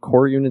amount of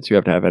core units. You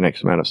have to have an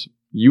X amount of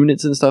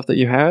units and stuff that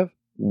you have.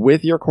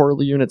 With your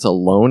core units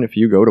alone, if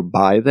you go to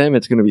buy them,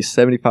 it's going to be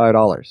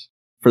 $75.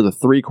 For the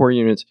 3 core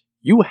units,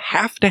 you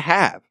have to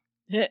have.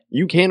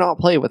 You cannot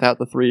play without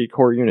the 3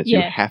 core units.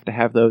 Yeah. You have to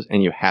have those,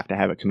 and you have to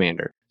have a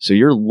commander. So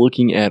you're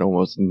looking at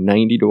almost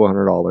 $90 to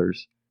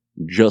 $100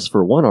 just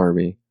for one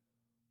army,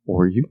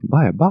 or you can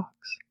buy a box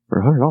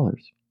for $100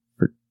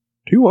 for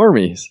 2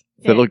 armies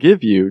that'll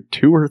give you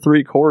 2 or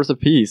 3 cores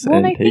apiece Well,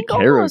 and I take think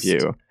care almost-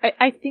 of you.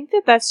 I think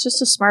that's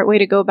just a smart way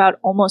to go about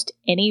almost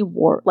any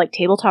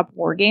tabletop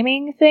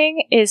wargaming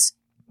thing is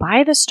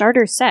buy the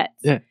starter set.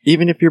 Yeah,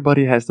 even if your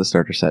buddy has the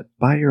starter set,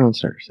 buy your own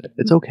starter set.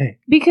 It's okay.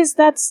 Because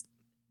that's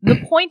the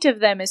point of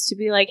them, is to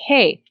be like,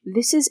 hey,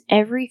 this is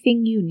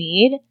everything you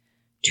need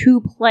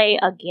to play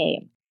a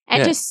game.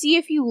 And Yeah. just see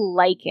if you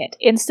like it.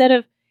 Instead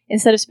of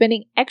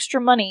spending extra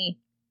money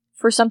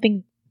for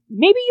something,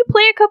 maybe you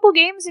play a couple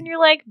games and you're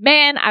like,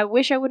 man, I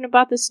wish I wouldn't have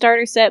bought this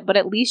starter set, but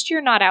at least you're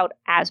not out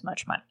as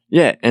much money.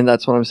 Yeah, and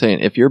that's what I'm saying.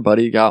 If your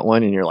buddy got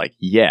one and you're like,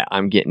 yeah,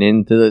 I'm getting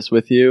into this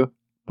with you,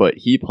 but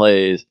he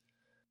plays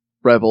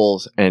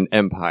Rebels and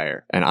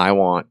Empire, and I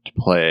want to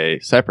play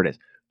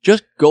Separatists,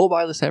 just go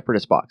buy the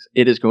Separatist box.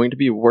 It is going to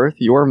be worth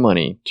your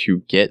money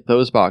to get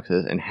those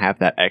boxes and have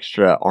that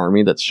extra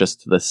army that's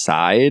just to the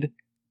side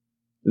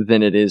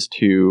than it is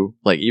to,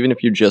 like, even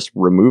if you just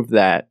remove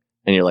that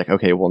and you're like,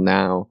 okay, well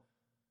now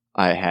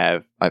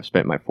I've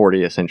spent my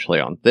 40 essentially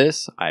on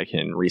this. I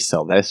can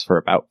resell this for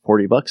about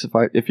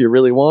 $40 if you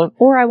really want.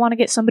 Or I want to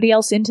get somebody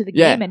else into the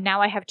Yeah. game, and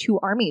now I have 2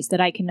 armies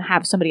that I can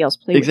have somebody else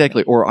play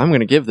Exactly. with me. Or I'm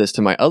going to give this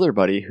to my other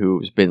buddy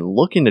who's been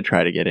looking to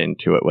try to get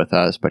into it with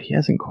us, but he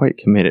hasn't quite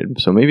committed.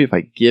 So maybe if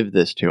I give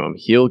this to him,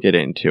 he'll get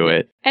into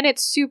it. And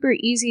it's super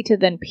easy to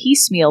then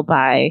piecemeal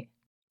buy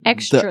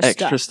extra the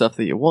extra stuff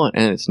that you want.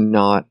 And it's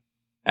not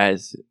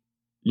as,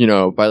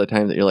 by the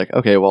time that you're like,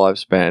 okay, well, I've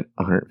spent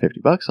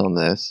 $150 on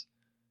this,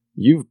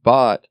 you've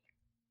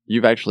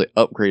actually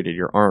upgraded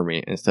your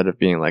army instead of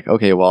being like,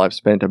 okay, well, I've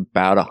spent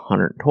about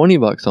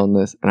 $120 on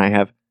this and I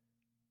have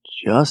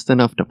just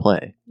enough to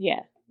play. Yeah.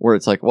 Where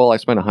it's like, well, I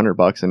spent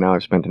 $100 and now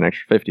I've spent an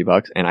extra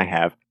 $50 and I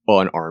have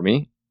an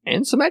army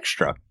and some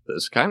extra.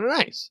 This is kind of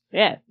nice.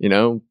 Yeah.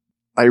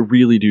 I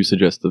really do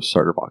suggest the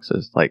starter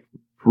boxes. Like,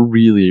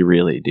 really,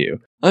 really do.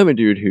 I'm a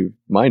dude who,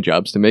 my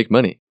job's to make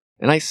money.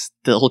 And I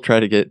still try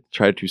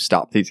to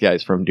stop these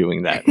guys from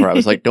doing that. Where I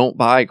was like, don't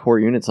buy core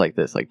units like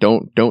this. Like,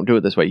 don't do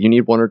it this way. You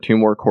need 1 or 2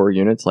 more core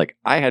units. Like,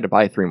 I had to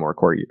buy 3 more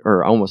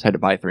or almost had to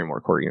buy 3 more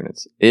core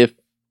units if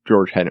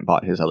George hadn't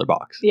bought his other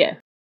box. Yeah.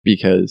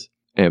 Because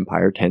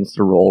Empire tends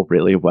to roll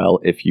really well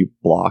if you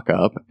block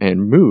up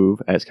and move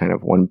as kind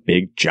of one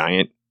big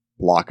giant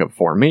block of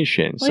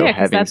formation. Well, so yeah, because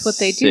having that's what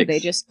they do. 6 They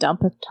just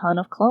dump a ton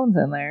of clones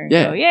in there. And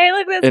Yeah. go, yay,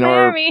 look, that's and my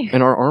our army.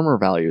 and our armor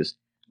values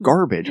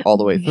garbage all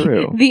the way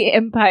through. The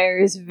Empire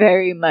is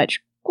very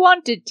much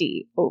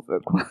quantity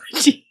over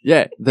quality.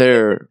 Yeah,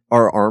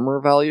 our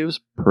armor values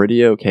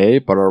pretty okay,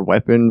 but our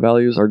weapon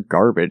values are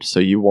garbage.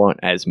 So you want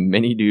as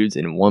many dudes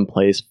in one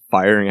place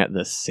firing at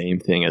the same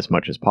thing as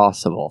much as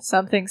possible.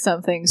 Something,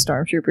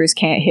 stormtroopers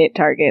can't hit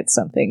targets.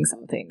 Something.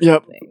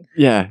 Yep.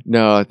 Yeah,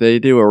 no, they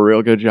do a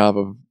real good job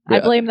of.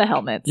 I blame the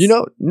helmets.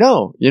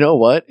 No, you know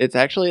what? It's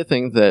actually a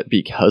thing that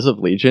because of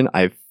Legion,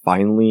 I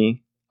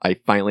finally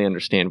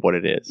understand what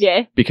it is.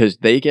 Yeah. Because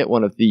they get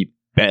one of the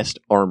best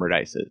armor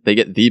dices. They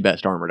get the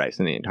best armor dice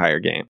in the entire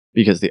game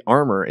because the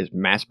armor is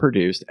mass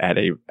produced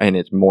and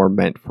it's more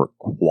meant for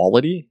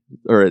quality,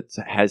 or it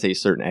has a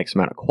certain X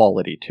amount of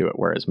quality to it,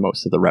 whereas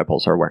most of the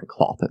rebels are wearing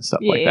cloth and stuff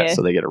like that,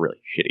 so they get a really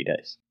shitty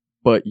dice.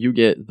 But you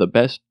get the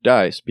best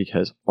dice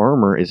because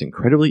armor is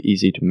incredibly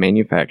easy to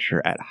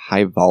manufacture at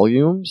high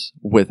volumes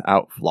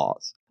without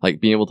flaws.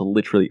 Like being able to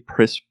literally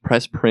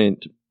press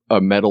print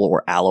a metal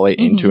or alloy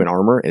into an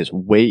armor is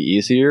way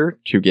easier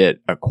to get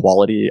a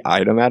quality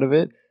item out of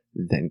it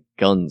than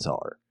guns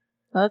are.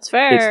 That's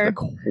fair.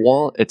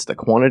 It's the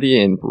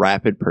quantity and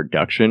rapid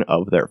production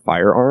of their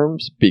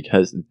firearms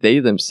because they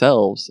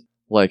themselves,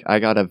 like, I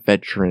got a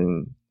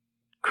veteran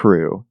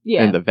crew,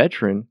 and the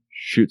veteran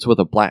shoots with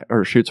a black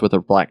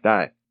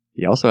die.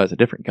 He also has a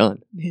different gun.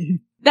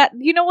 That,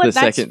 you know what? The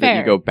That's second fair. that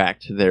you go back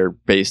to their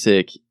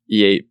basic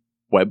E8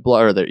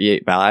 or their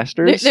E8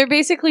 blasters. They're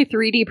basically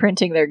 3D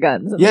printing their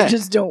guns, and Yeah. they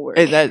just don't work.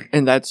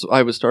 And that's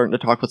I was starting to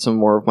talk with some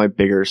more of my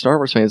bigger Star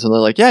Wars fans, and they're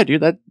like, "Yeah,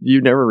 dude, that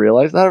you never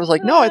realized that." I was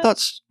like, "No, I thought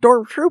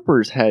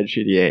Stormtroopers had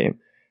shitty aim."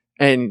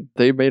 And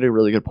they made a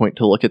really good point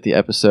to look at the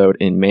episode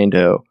in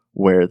Mando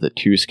where the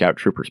 2 scout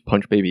troopers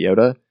punch Baby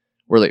Yoda,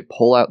 where they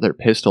pull out their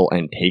pistol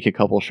and take a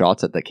couple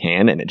shots at the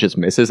can, and it just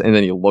misses, and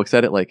then he looks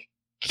at it like,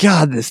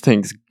 "God, this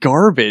thing's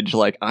garbage.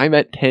 Like, I'm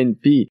at 10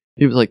 feet."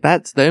 He was like,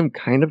 that's them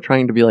kind of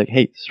trying to be like,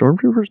 hey,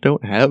 Stormtroopers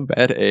don't have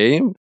bad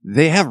aim.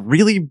 They have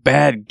really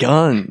bad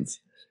guns.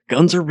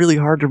 Guns are really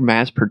hard to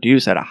mass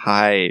produce at a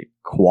high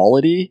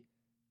quality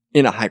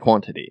in a high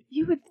quantity.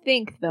 You would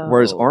think, though.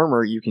 Whereas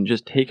armor, you can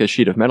just take a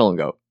sheet of metal and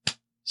go,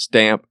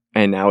 stamp,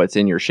 and now it's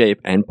in your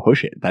shape and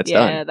push it. That's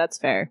done. Yeah, that's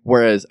fair.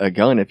 Whereas a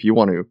gun, if you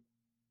want to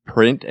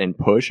print and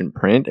push and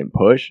print and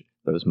push,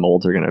 those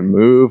molds are going to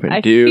move and I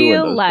and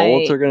feel those like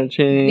bolts are going to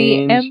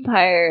change. The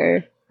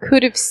Empire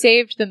could have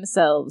saved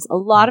themselves a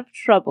lot of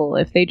trouble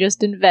if they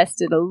just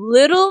invested a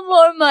little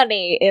more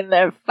money in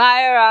their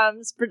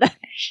firearms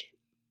production.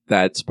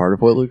 That's part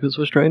of what Lucas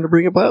was trying to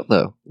bring about,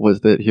 though,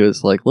 was that he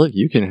was like, look,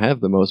 you can have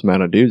the most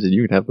amount of dudes and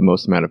you can have the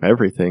most amount of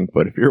everything,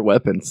 but if your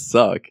weapons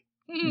suck,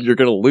 you're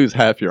going to lose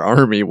half your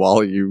army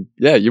while you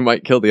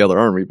might kill the other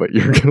army, but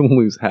you're going to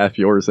lose half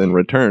yours in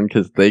return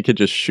because they could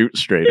just shoot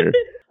straighter.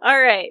 All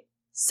right.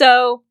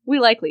 So, we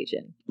like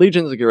Legion.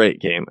 Legion's a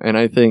great game, and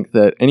I think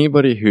that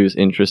anybody who's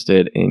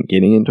interested in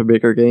getting into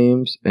bigger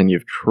games, and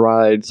you've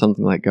tried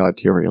something like God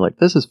Tier where you're like,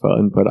 this is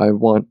fun, but I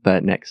want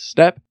that next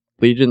step,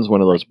 Legion's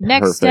one of those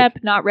Next step,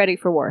 not ready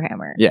for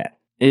Warhammer. Yeah.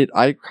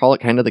 I call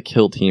it kind of the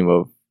kill team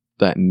of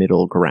that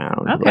middle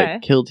ground. Okay.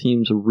 Like, kill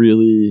team's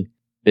really,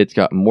 it's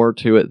got more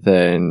to it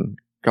than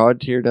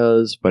God Tier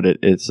does, but it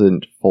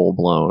isn't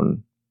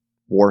full-blown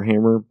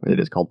Warhammer. It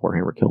is called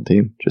Warhammer Kill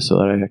Team, just so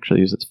that I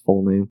actually use its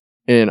full name.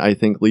 And I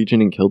think Legion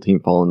and Kill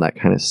Team fall in that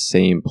kind of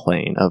same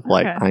plane of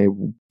like, Okay.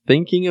 I'm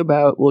thinking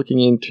about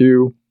looking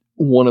into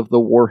one of the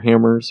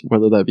Warhammers,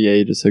 whether that be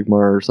Age of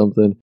Sigmar or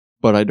something,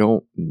 but I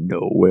don't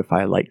know if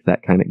I like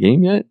that kind of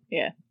game yet.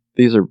 Yeah.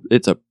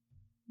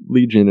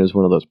 Legion is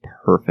one of those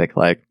perfect,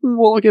 like,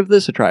 well, I'll give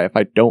this a try. If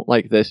I don't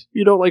like this,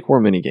 you don't like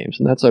war mini games,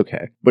 and that's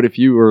okay. But if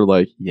you are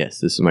like, yes,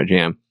 this is my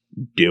jam,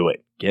 do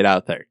it. Get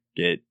out there.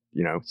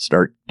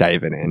 Start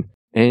diving in.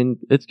 And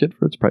it's good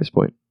for its price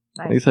point.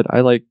 Nice. Like I said,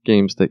 I like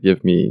games that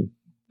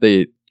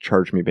they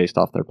charge me based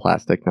off their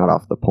plastic, not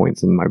off the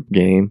points in my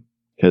game.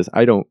 Because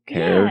I don't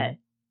care Yeah.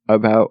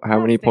 about how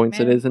many Plastic, points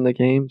man. it is in the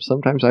game.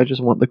 Sometimes I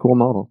just want the cool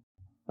model.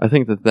 I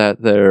think that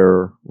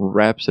there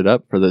wraps it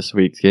up for this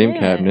week's game Yeah,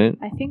 cabinet.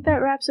 I think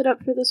that wraps it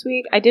up for this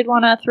week. I did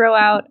want to throw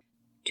out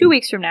 2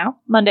 weeks from now,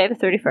 Monday the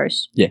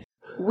 31st. Yeah.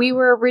 We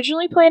were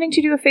originally planning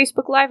to do a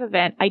Facebook Live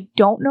event. I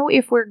don't know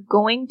if we're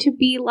going to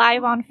be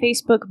live on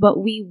Facebook,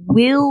 but we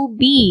will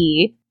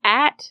be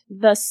at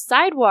the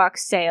sidewalk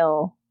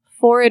sale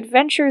for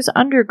Adventures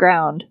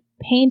Underground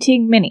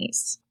painting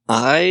minis.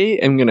 I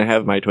am going to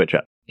have my Twitch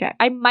up. Okay.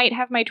 I might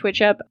have my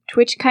Twitch up.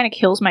 Twitch kind of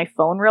kills my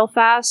phone real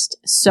fast,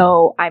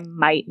 so I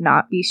might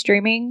not be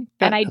streaming.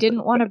 And I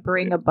didn't want to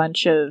bring a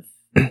bunch of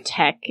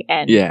tech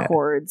and Yeah.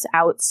 cords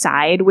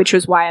outside, which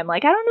was why I'm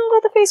like, I don't know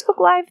about the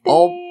Facebook Live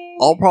thing.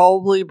 I'll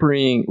probably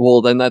bring...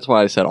 Well, then that's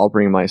why I said I'll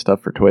bring my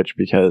stuff for Twitch,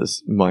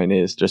 because mine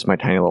is just my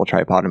tiny little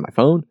tripod and my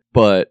phone.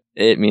 But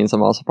it means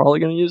I'm also probably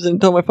going to use it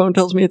until my phone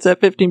tells me it's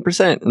at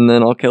 15%, and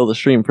then I'll kill the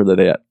stream for the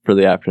day, for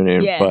the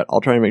afternoon. Yeah. But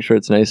I'll try to make sure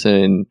it's nice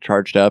and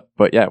charged up.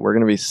 But yeah, we're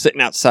going to be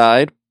sitting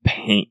outside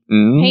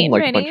painting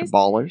like a bunch of minis.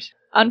 ballers.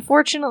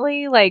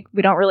 Unfortunately,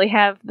 we don't really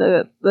have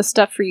the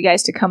stuff for you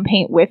guys to come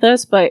paint with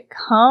us, but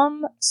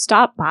come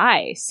stop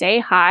by. Say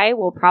hi.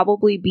 We'll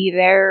probably be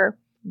there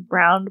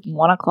around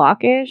 1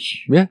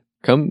 o'clock-ish. Yeah.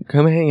 Come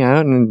hang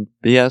out and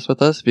BS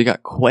with us. If you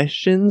got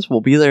questions,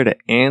 we'll be there to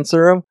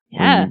answer them.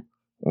 Yeah.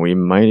 We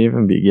might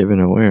even be giving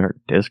away our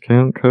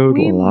discount code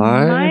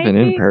live and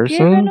in person.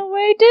 Giving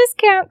away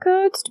discount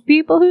codes to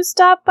people who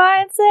stop by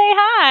and say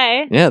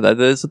hi. Yeah, that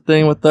is the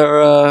thing with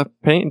our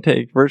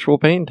virtual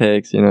paint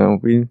takes.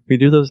 We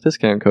do those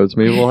discount codes.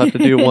 Maybe we'll have to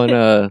do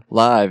one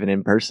live and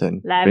in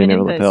person. Live being and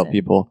able in to tell person.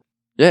 people.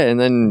 Yeah, and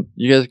then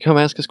you guys come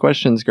ask us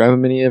questions. Grab a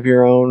mini of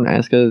your own.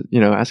 Ask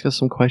us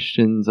some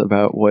questions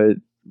about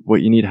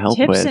what you need help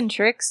Tips with. and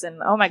tricks,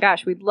 and oh my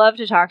gosh, we'd love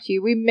to talk to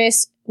you. We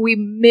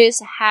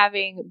miss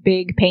having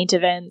big paint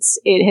events.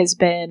 It has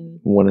been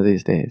One of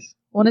these days.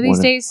 one of these One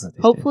of days,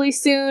 these hopefully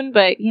soon,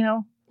 but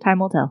time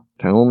will tell.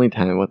 Only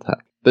time will tell.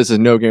 This is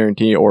no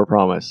guarantee or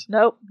promise.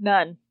 Nope,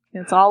 none.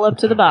 It's all up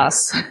to the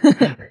boss.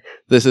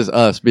 This is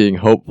us being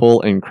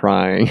hopeful and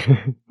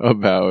crying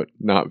about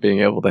not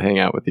being able to hang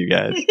out with you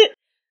guys.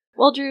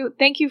 Well, Drew,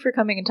 thank you for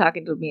coming and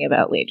talking to me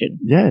about Legion.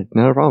 Yeah,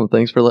 not a problem.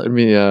 Thanks for letting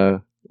me,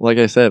 like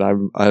I said,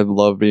 I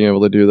love being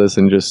able to do this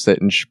and just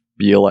sit and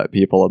spiel at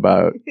people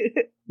about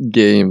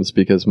games,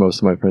 because most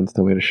of my friends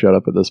tell me to shut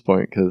up at this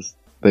point because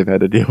they've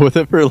had to deal with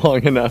it for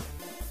long enough.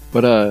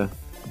 But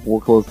we'll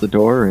close the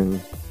door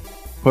and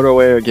put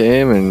away a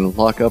game and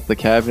lock up the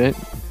cabinet,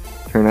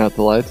 turn out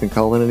the lights, and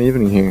call it an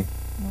evening here.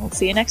 We'll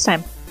see you next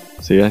time.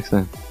 See you next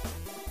time.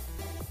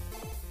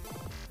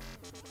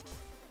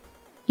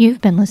 You've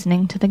been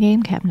listening to the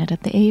Game Cabinet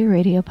at the AU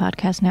Radio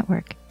Podcast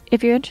Network.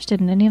 If you're interested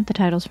in any of the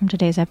titles from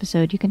today's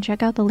episode, you can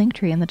check out the link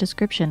tree in the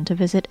description to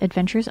visit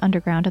Adventures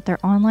Underground at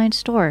their online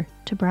store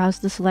to browse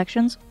the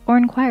selections or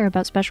inquire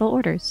about special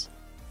orders.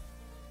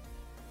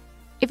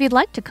 If you'd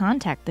like to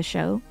contact the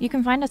show, you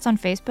can find us on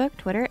Facebook,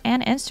 Twitter,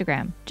 and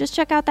Instagram. Just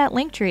check out that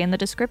link tree in the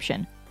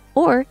description.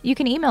 Or you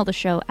can email the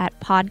show at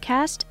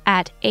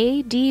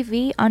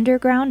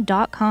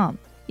podcast@advunderground.com.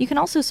 You can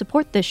also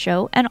support this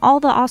show and all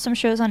the awesome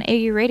shows on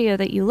AU Radio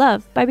that you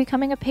love by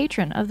becoming a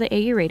patron of the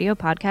AU Radio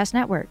Podcast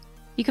Network.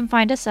 You can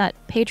find us at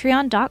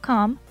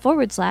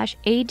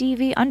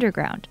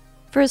patreon.com/ADVUnderground.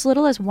 For as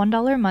little as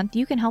 $1 a month,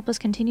 you can help us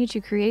continue to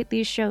create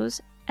these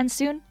shows, and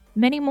soon,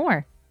 many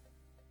more.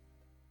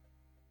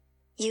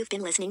 You've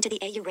been listening to the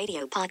AU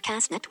Radio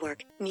Podcast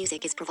Network.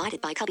 Music is provided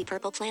by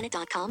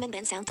CubbyPurplePlanet.com and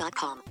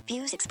BenSound.com.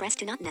 Views expressed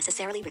do not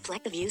necessarily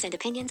reflect the views and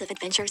opinions of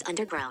Adventures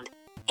Underground.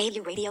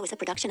 AU Radio is a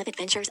production of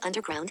Adventures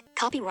Underground.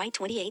 Copyright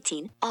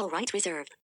 2018. All rights reserved.